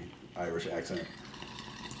heavy Irish accent.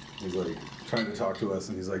 He's like trying to talk to us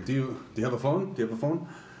and he's like, do you have a phone? Do you have a phone?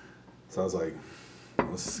 So I was like,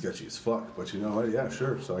 well, this is sketchy as fuck, but you know what? Yeah,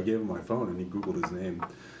 sure. So I gave him my phone and he Googled his name.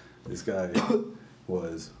 This guy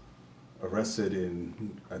was arrested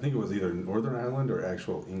in, I think it was either Northern Ireland or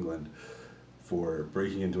actual England, for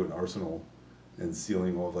breaking into an arsenal and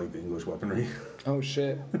stealing all of like the English weaponry. Oh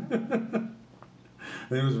shit. Then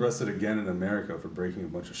he was arrested again in America for breaking a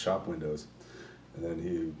bunch of shop windows. And then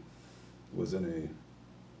he was in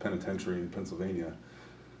a penitentiary in Pennsylvania.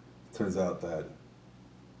 Turns out that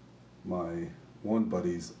my one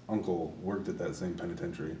buddy's uncle worked at that same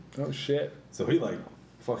penitentiary. Oh shit. So he like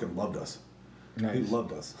fucking loved us. Nice. He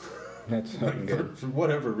loved us. That's fucking good. For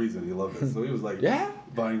whatever reason, he loved us. So he was like,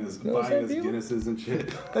 buying us Guinnesses and shit.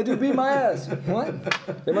 That dude beat my ass.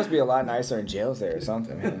 What? They must be a lot nicer in jails there or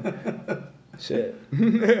something, man. Shit.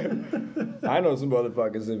 I know some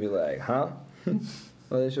motherfuckers that be like, huh?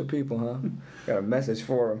 Well, that's your people, huh? Got a message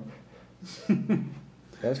for them.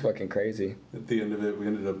 That's fucking crazy. At the end of it, we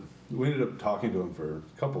ended up talking to him for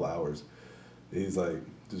a couple hours. He's like,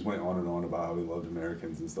 just went on and on about how he loved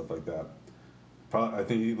Americans and stuff like that. I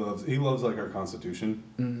think he loves like our Constitution,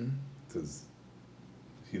 because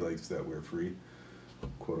he likes that we're free,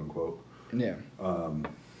 quote unquote. Yeah.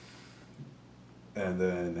 And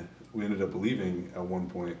then we ended up leaving at one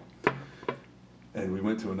point, and we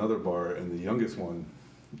went to another bar, and the youngest one,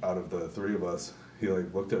 out of the three of us, he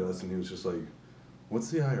like looked at us and he was just like,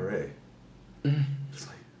 "What's the IRA?" Just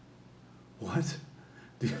like, what?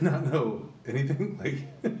 Do you not know anything? Like,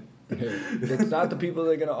 it's not the people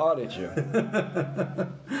that are gonna audit you.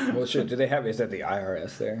 Well, shit. Do they have? Is that the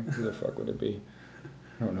IRS there? Who the fuck would it be?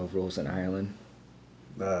 I don't know rules in Ireland.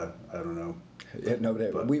 I don't know. Yeah, no,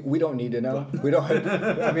 but we don't need to know. We don't.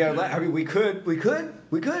 I mean, we could.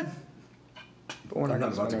 But we're I'm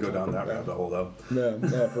not about to go down that rabbit hole, though. No,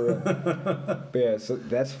 for real. But yeah, so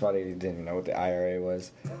that's funny. You didn't even know what the IRA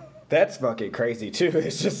was. That's fucking crazy too.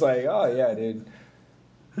 It's just like, oh yeah, dude.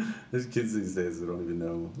 There's kids these days that don't even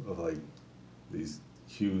know of like these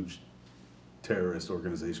huge terrorist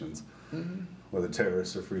organizations, whether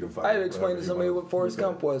terrorists or freedom fighters. I had to explain to somebody what Forrest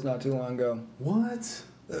Gump was not too long ago. What?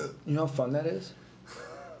 You know how fun that is?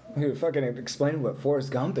 You fucking explain what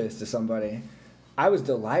Forrest Gump is to somebody. I was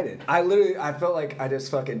delighted. I felt like I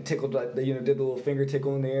just fucking tickled, like, did the little finger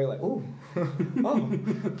tickle in the air, like, ooh, oh,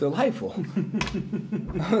 delightful.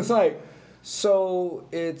 I was like, so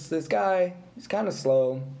it's this guy, he's kind of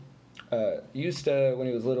slow, used to, when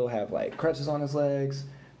he was little, have, like, crutches on his legs,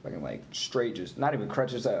 fucking, like, straight, just, not even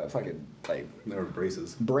crutches, fucking, like... There were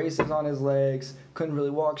braces. Braces on his legs, couldn't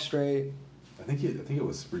really walk straight. I think it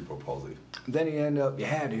was cerebral palsy. Then he ended up,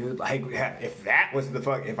 yeah, dude, like, yeah, if that was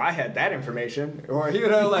if I had that information, or, you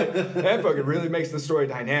know, like, that fucking really makes the story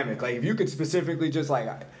dynamic. Like, if you could specifically just,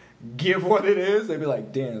 like, give what it is, they'd be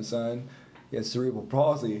like, damn, son, he has cerebral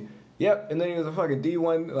palsy. Yep, and then he was a fucking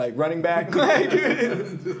D1, like, running back. Like,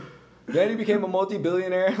 then he became a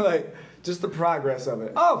multi-billionaire, like, just the progress of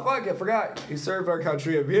it. Oh, fuck, I forgot. He served our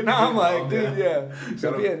country in Vietnam, like, dude, yeah.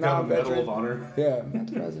 So Vietnam veteran. Medal of Honor. Yeah, not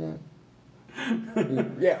the president.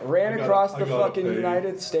 Yeah, ran across the fucking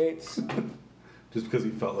United States. Just because he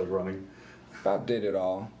felt like running. About did it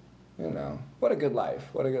all. You know. What a good life.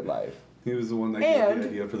 What a good life. He was the one that gave the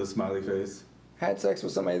idea for the smiley face. Had sex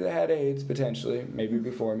with somebody that had AIDS, potentially. Maybe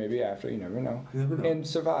before, maybe after. You never know. And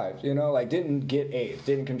survived. You know, like, didn't get AIDS.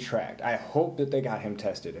 Didn't contract. I hope that they got him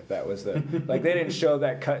tested if that was the... Like, they didn't show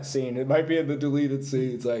that cut scene. It might be in the deleted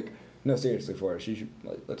scene. It's like, no, seriously, Forrest, you should...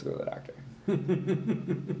 Like, let's go to the doctor.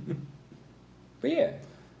 But yeah,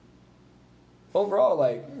 overall,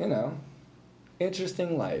 like, you know,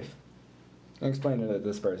 interesting life. I explained it to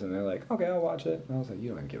this person. They're like, okay, I'll watch it. And I was like, you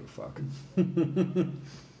don't even give a fuck.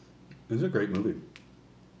 It's a great movie.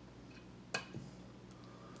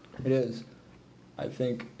 It is. I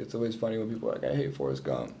think it's always funny when people are like, I hate Forrest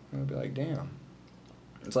Gump. And I'll be like, damn.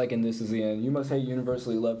 It's like in This Is the End. You must hate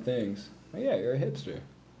universally loved things. Like, yeah, you're a hipster.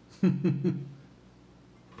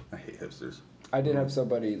 I hate hipsters. I did have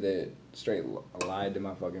somebody that straight lied to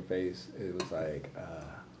my fucking face. It was like,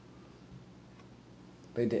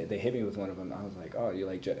 they hit me with one of them. I was like, oh, you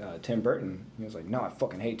like Tim Burton? He was like, no, I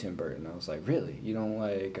fucking hate Tim Burton. I was like, really? You don't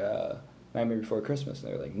like Nightmare Before Christmas? And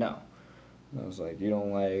they were like, no. And I was like, you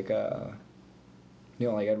don't like Edward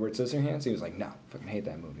Scissorhands? He was like, no, I fucking hate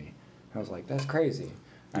that movie. I was like, that's crazy.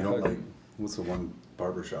 You don't like, what's the one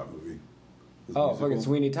barbershop movie? Oh, fucking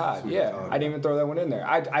Sweeney Todd. Yeah, I didn't even throw that one in there.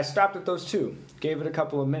 I stopped at those two. Gave it a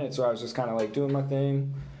couple of minutes where I was just kind of like doing my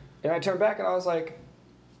thing. And I turned back and I was like,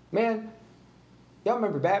 man, y'all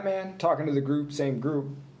remember Batman? Talking to the group, same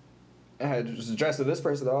group. And I just addressed to this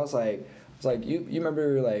person though. I was like, you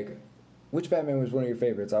remember, like, which Batman was one of your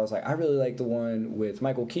favorites? I was like, I really like the one with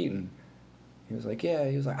Michael Keaton. He was like, yeah.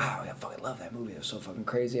 He was like, oh, I fucking love that movie. It was so fucking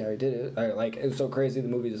crazy how he did it. It was so crazy. The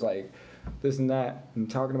movie is like this and that. And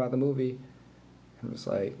talking about the movie. I was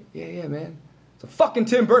like, yeah, man. It's a fucking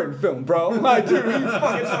Tim Burton film, bro. Like, dude, what are you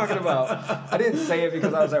fucking talking about? I didn't say it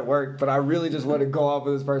because I was at work, but I really just wanted to go off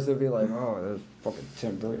with this person and be like, oh, that's fucking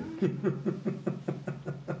Tim Burton.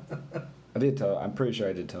 I'm pretty sure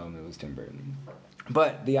I did tell him it was Tim Burton.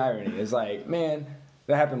 But the irony is like, man,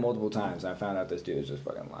 that happened multiple times. I found out this dude was just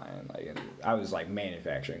fucking lying. Like, and I was like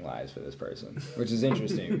manufacturing lies for this person, which is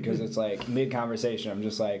interesting because it's like mid-conversation, I'm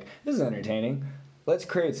just like, this is entertaining. let's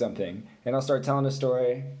create something. And I'll start telling a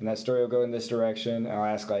story, and that story will go in this direction. And I'll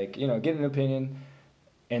ask, like, you know, get an opinion,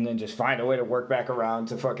 and then just find a way to work back around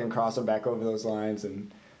to fucking cross them back over those lines.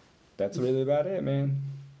 And that's really about it, man.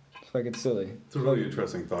 It's fucking silly. It's a really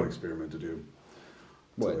interesting thought experiment to do.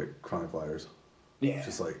 What? To, like, chronic liars. Yeah.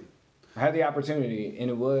 Just like... I had the opportunity, and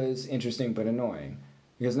it was interesting but annoying.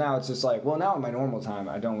 Because now it's just like, well, now in my normal time,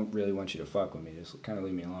 I don't really want you to fuck with me. Just kind of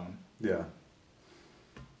leave me alone. Yeah.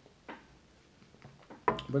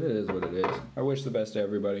 But it is what it is. I wish the best to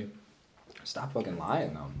everybody. Stop fucking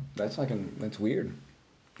lying, though. That's weird.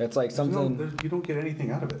 That's like something... you don't get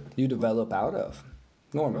anything out of it. You develop out of.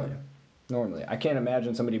 Normally. Right. Normally. I can't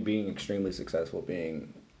imagine somebody being extremely successful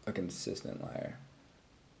being a consistent liar.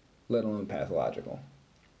 Let alone pathological.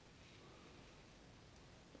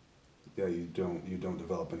 Yeah, you don't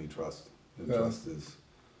develop any trust. And trust is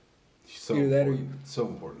so Either that or important. So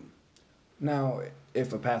important. Now,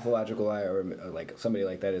 if a pathological liar or like somebody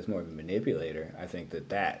like that is more of a manipulator, I think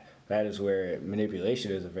that is where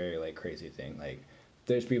manipulation is a very like crazy thing. Like,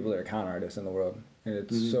 there's people that are con artists in the world, and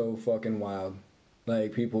it's so fucking wild.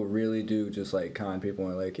 Like, people really do just like con people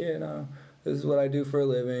and like, yeah, no, this is what I do for a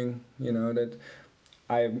living. You know, that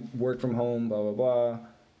I work from home, blah blah blah.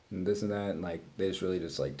 And this and that, and like they just really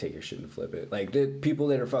just like take your shit and flip it. Like, the people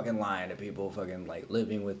that are fucking lying to people, fucking like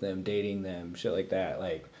living with them, dating them, shit like that.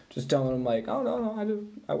 Like, just telling them like, oh no,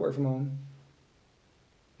 I work from home.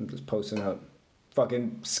 I'm just posting up,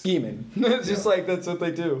 fucking scheming. It's just like that's what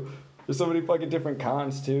they do. There's so many fucking different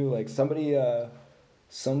cons too. Like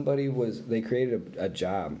they created a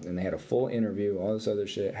job and they had a full interview, all this other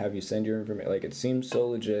shit. Have you send your information? Like, it seems so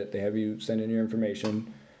legit. They have you send in your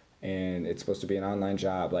information. And it's supposed to be an online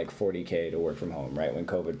job, like $40K to work from home, right when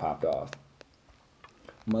COVID popped off.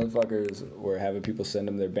 Motherfuckers were having people send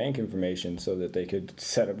them their bank information so that they could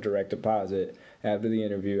set up direct deposit after the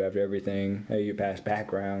interview, after everything. Hey, you pass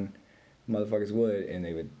background. Motherfuckers would, and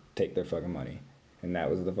they would take their fucking money. And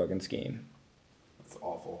that was the fucking scheme. It's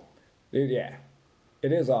awful. Dude, yeah.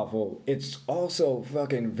 It is awful. It's also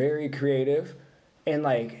fucking very creative. And,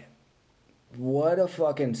 like, what a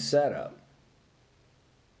fucking setup.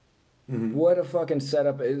 Mm-hmm. What a fucking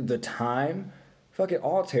setup. The time. Fucking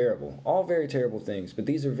all terrible. All very terrible things. But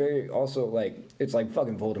these are very also like, it's like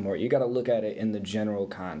fucking Voldemort. You gotta look at it in the general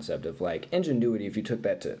concept of like ingenuity. If you took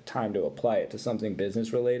that time to apply it to something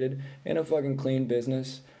business related in a fucking clean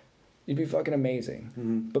business, you'd be fucking amazing.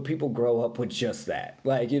 Mm-hmm. But people grow up with just that.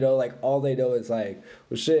 Like, you know, like all they know is like,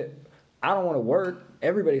 well shit, I don't want to work.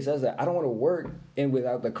 Everybody says that. I don't want to work. And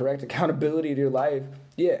without the correct accountability to your life,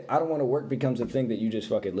 yeah, I don't want to work becomes a thing that you just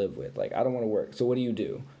fucking live with. Like, I don't want to work. So what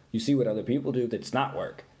do? You see what other people do that's not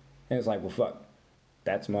work. And it's like, well, fuck.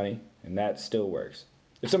 That's money, and that still works.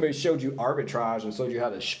 If somebody showed you arbitrage and showed you how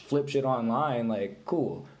to flip shit online, like,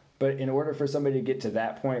 cool. But in order for somebody to get to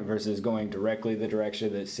that point versus going directly the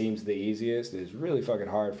direction that seems the easiest is really fucking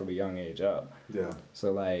hard from a young age up. Yeah.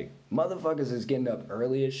 So, like, motherfuckers is getting up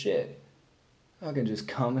early as shit. Fucking just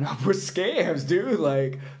coming up with scams, dude.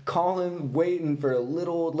 Like, calling, waiting for a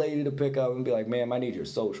little old lady to pick up and be like, ma'am, I need your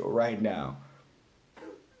social right now.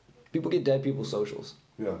 People get dead people's socials.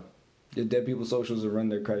 Yeah. Get dead people's socials and run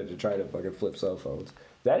their credit to try to fucking flip cell phones.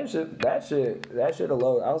 That shit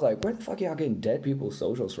alone. I was like, where the fuck y'all getting dead people's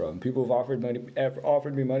socials from? People have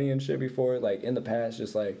offered me money and shit before, like in the past,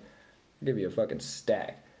 just like, I'll give you a fucking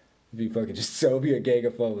stack. If you fucking just sell me a gang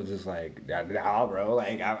of phones, just like, nah, bro,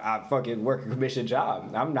 like, I fucking work a commission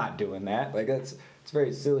job. I'm not doing that. Like, it's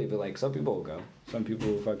very silly, but, like, some people will go. Some people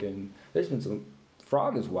will fucking, there's been some,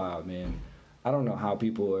 fraud is wild, man. I don't know how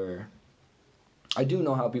people are, I do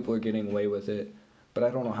know how people are getting away with it, but I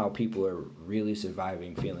don't know how people are really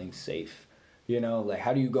surviving feeling safe. You know, like,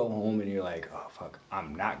 how do you go home and you're like, oh, fuck,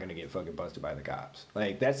 I'm not going to get fucking busted by the cops.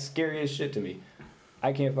 Like, that's scary as shit to me.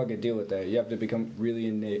 I can't fucking deal with that. You have to become really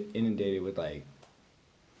inundated with, like,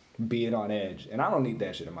 being on edge. And I don't need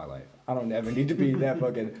that shit in my life. I don't ever need to be that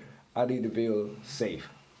fucking... I need to feel safe.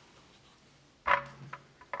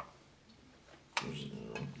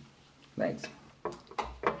 Thanks.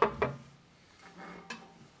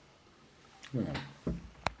 Yeah.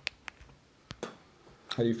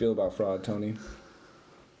 How do you feel about fraud, Tony?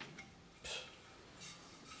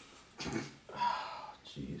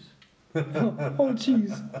 Jeez. Oh,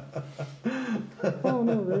 jeez. Oh,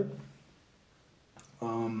 no, Rick.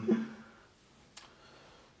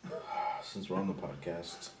 Since we're on the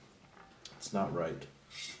podcast, it's not right.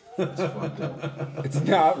 It's fucked up. It's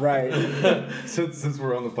not right. Since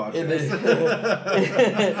we're on the podcast.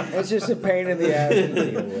 It's just a pain in the ass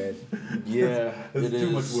to deal with. Yeah, it's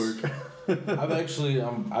too much work.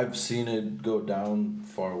 I've seen it go down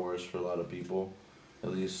far worse for a lot of people.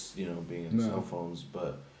 At least, being in cell phones.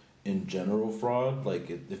 But in general fraud, like,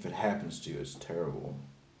 if it happens to you, it's terrible.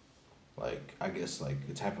 Like, I guess, like,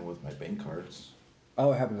 it's happened with my bank cards.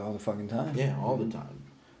 Oh, it happens all the fucking time. Yeah, all the time.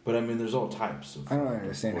 But, I mean, there's all types of I don't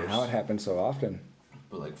understand how it happens so often.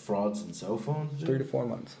 But, like, frauds in cell phones, dude, 3 to 4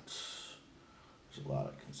 months. There's a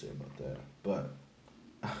lot I can say about that. But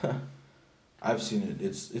I've seen it.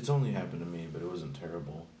 It's only happened to me, but it wasn't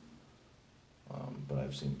terrible. But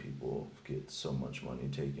I've seen people get so much money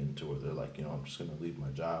taken to where they're like, I'm just going to leave my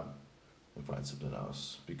job and find something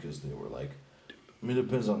else because they were like, I mean, it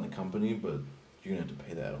depends on the company, but you're going to have to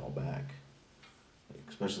pay that all back. Like,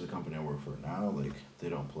 especially the company I work for now, like, they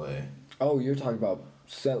don't play. Oh, you're talking about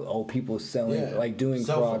people selling, like doing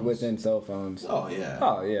cell fraud phones. within cell phones. Oh, yeah.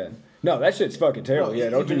 Oh, yeah. No, that shit's fucking terrible. No,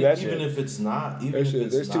 don't do that shit. Even if it's not. Even if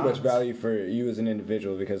it's there's not. too much value for you as an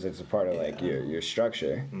individual because it's a part of like Yeah. your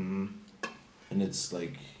structure. Mm-hmm. And it's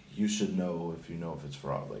like, you should know if it's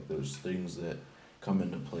fraud. Like, there's things that come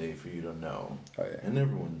into play for you to know. Oh yeah. And no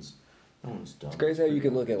one's dumb. It's crazy how you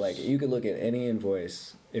could look at any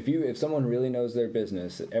invoice. If someone really knows their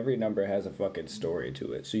business, every number has a fucking story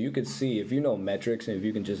to it. So you could see if you know metrics and if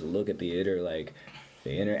you can just look at the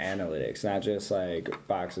inner analytics, not just like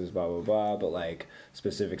boxes, blah blah blah, but like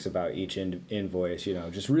specifics about each invoice.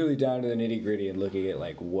 Just really down to the nitty gritty and looking at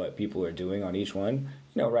like what people are doing on each one.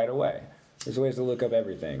 Right away. There's ways to look up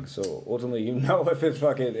everything. So ultimately,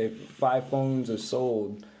 if 5 phones are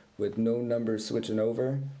sold with no numbers switching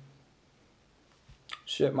over,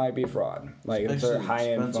 shit might be fraud. Like, if they're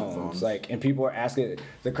high-end phones. Like, and people are asking.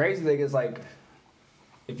 The crazy thing is, like,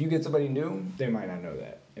 if you get somebody new, they might not know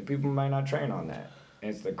that. And people might not train on that. And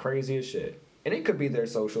it's the craziest shit. And it could be their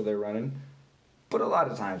social they're running, but a lot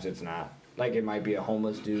of times it's not. Like, it might be a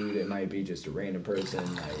homeless dude. It might be just a random person.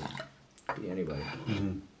 Like, be anybody.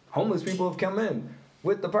 Mm-hmm. Homeless people have come in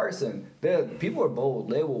with the person. People are bold.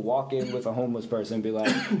 They will walk in with a homeless person and be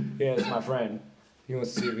like, yeah, it's my friend. He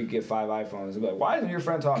wants to see if he can get 5 iPhones. They'll be like, why isn't your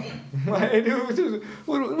friend talking? Like, dude,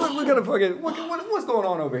 what kind of fucking, what's going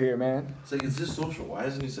on over here, man? It's like, it's just social. Why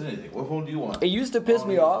hasn't he said anything? What phone do you want? It used to piss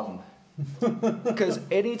me off. Because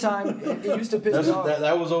anytime, it used to piss me off.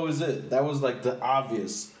 That was always it. That was like the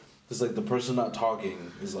obvious. It's like the person not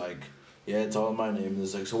talking is like, yeah, it's all in my name. And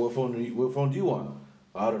it's like, so what phone do you want?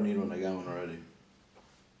 I don't need one. I got one already.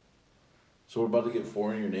 So we're about to get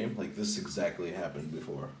 4 in your name? Like, this exactly happened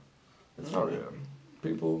before. Oh, yeah.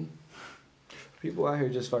 People out here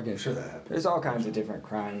just fucking... Sure that happens. There's all kinds of different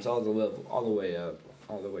crimes, all the way up,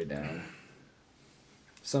 all the way down.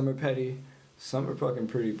 Some are petty. Some are fucking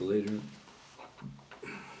pretty belligerent.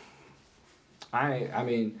 I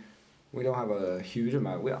mean, we don't have a huge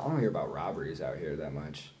amount... I don't hear about robberies out here that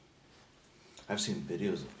much. I've seen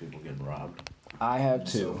videos of people getting robbed. I have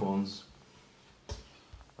Cell too. phones.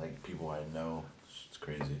 Like, people I know. It's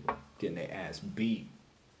crazy. Getting their ass beat.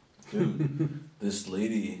 Dude, this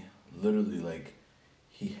lady, literally, like,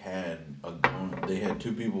 he had a gun. They had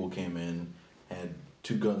 2 people came in, had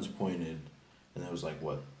 2 guns pointed, and there was, like,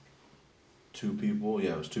 what, 2 people?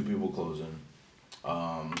 Yeah, it was 2 people closing.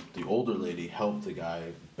 The older lady helped the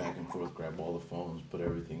guy back and forth, grab all the phones, put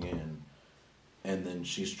everything in, and then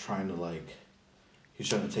she's trying to, like, he's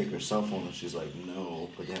trying to take her cell phone, and she's like, no,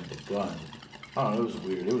 but they have the gun. I don't know, it was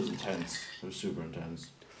weird. It was intense. It was super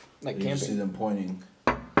intense. Like you camping. see them pointing.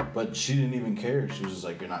 But she didn't even care. She was just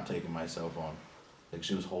like, you're not taking my cell phone. Like,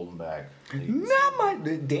 she was holding back. Like, Not my...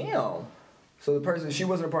 Damn. So the person... She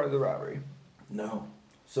wasn't a part of the robbery. No.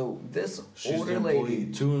 So this She's older the employee.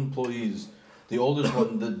 lady... 2 employees. The oldest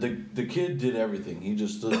one, the kid did everything. He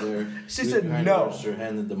just stood there. She said no. Register,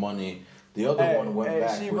 handed the money. The other one went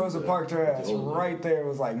back. She with Rosa parked her ass older right there.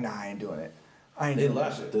 Was like, nah, I ain't doing it. They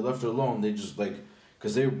left. They left her alone. They just like,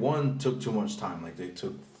 cause one took too much time. Like, they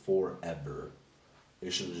took forever. They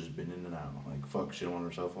should have just been in and out. Like, fuck, she don't want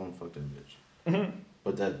her cell phone. Fuck that bitch. Mm-hmm.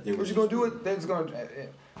 But that they were. Would you go do it? Then it's gonna.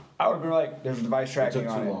 I would be like, there's device tracking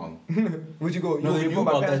on it. It took too long. Would you go? No, they knew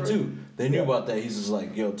about that too. They knew Yeah. about that. He's just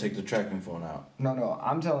like, yo, take the tracking phone out. No.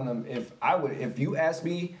 I'm telling them if you asked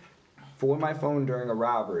me for my phone during a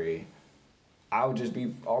robbery, I would just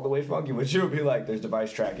be all the way funky with you. Would be like, there's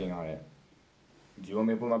device tracking on it. Do you want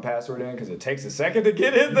me to put my password in? Because it takes a second to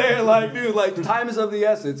get in there. Like, dude, like, time is of the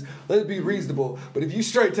essence. Let's be reasonable. But if you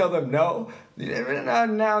straight tell them no,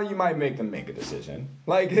 now you might make them make a decision.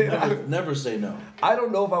 Like, Never say no. I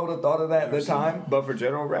don't know if I would have thought of that at the Never say time, no. but for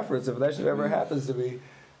general reference, if that shit ever happens to me,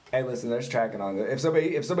 hey, listen, there's tracking on it. If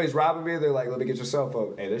somebody's robbing me, they're like, let me get your cell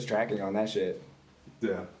phone. Hey, there's tracking on that shit.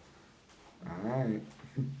 Yeah. All right.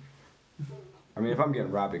 I mean, if I'm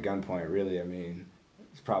getting robbed at gunpoint, really, I mean,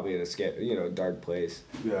 it's probably in a dark place.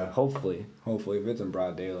 Yeah. Hopefully, if it's in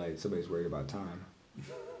broad daylight, somebody's worried about time.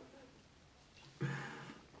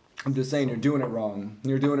 I'm just saying you're doing it wrong.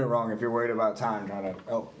 You're doing it wrong if you're worried about time trying to.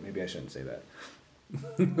 Oh, maybe I shouldn't say that.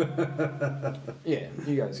 Yeah,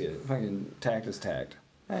 you guys get it. Fucking tact is tact.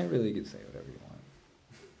 I really could say whatever you want.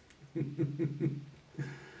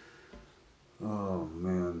 Oh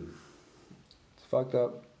man, It's fucked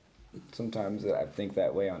up. Sometimes I think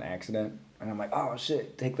that way on accident, and I'm like, oh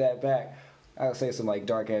shit, take that back. I'll say some like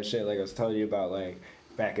dark ass shit, like I was telling you about, like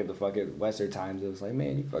back in the fucking Western times. It was like,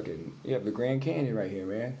 man, you have the Grand Canyon right here,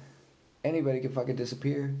 man. Anybody can fucking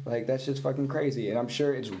disappear. Like that shit's fucking crazy, and I'm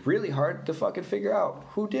sure it's really hard to fucking figure out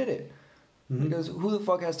who did it, because who the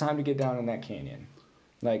fuck has time to get down in that canyon?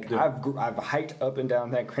 Like I've hiked up and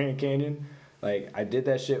down that Grand Canyon. Like I did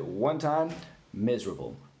that shit one time,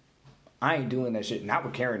 miserable. I ain't doing that shit. Not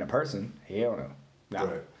with carrying a person. Hell no. Nah.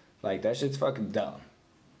 Right. Like that shit's fucking dumb.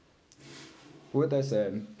 With that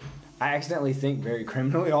said, I accidentally think very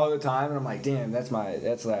criminally all the time, and I'm like, damn, that's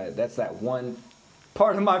that one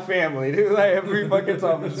part of my family, dude. Like every fucking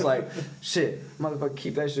time, I'm just like, shit, motherfucker,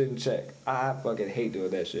 keep that shit in check. I fucking hate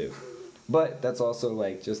doing that shit. But that's also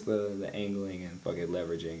like just the angling and fucking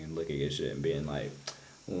leveraging and looking at shit and being like,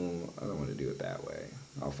 I don't want to do it that way.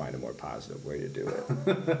 I'll find a more positive way to do it.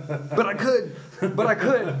 But I could. Like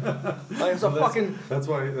it's a fucking. That's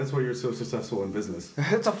why you're so successful in business.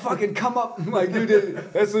 It's a fucking come up. Like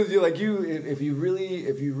dude, that's what you like. If you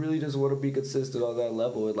really just want to be consistent on that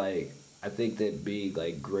level, like I think that'd be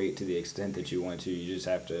like great to the extent that you want to. You just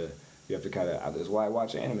have to. You have to kind of. That's why I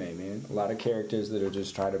watch anime, man. A lot of characters that are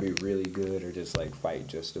just trying to be really good or just like fight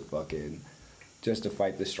just to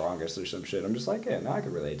fight the strongest or some shit. I'm just like, yeah, no, I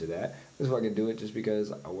can relate to that. Just fucking do it just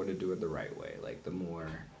because I want to do it the right way, like the more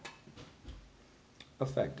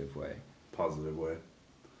effective way, positive way.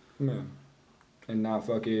 Yeah, and not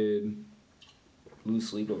fucking lose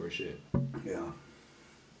sleep over shit. Yeah.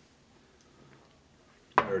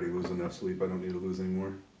 I already lose enough sleep. I don't need to lose any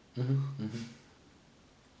more. I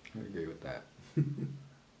agree with that.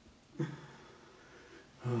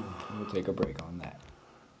 We'll take a break on that.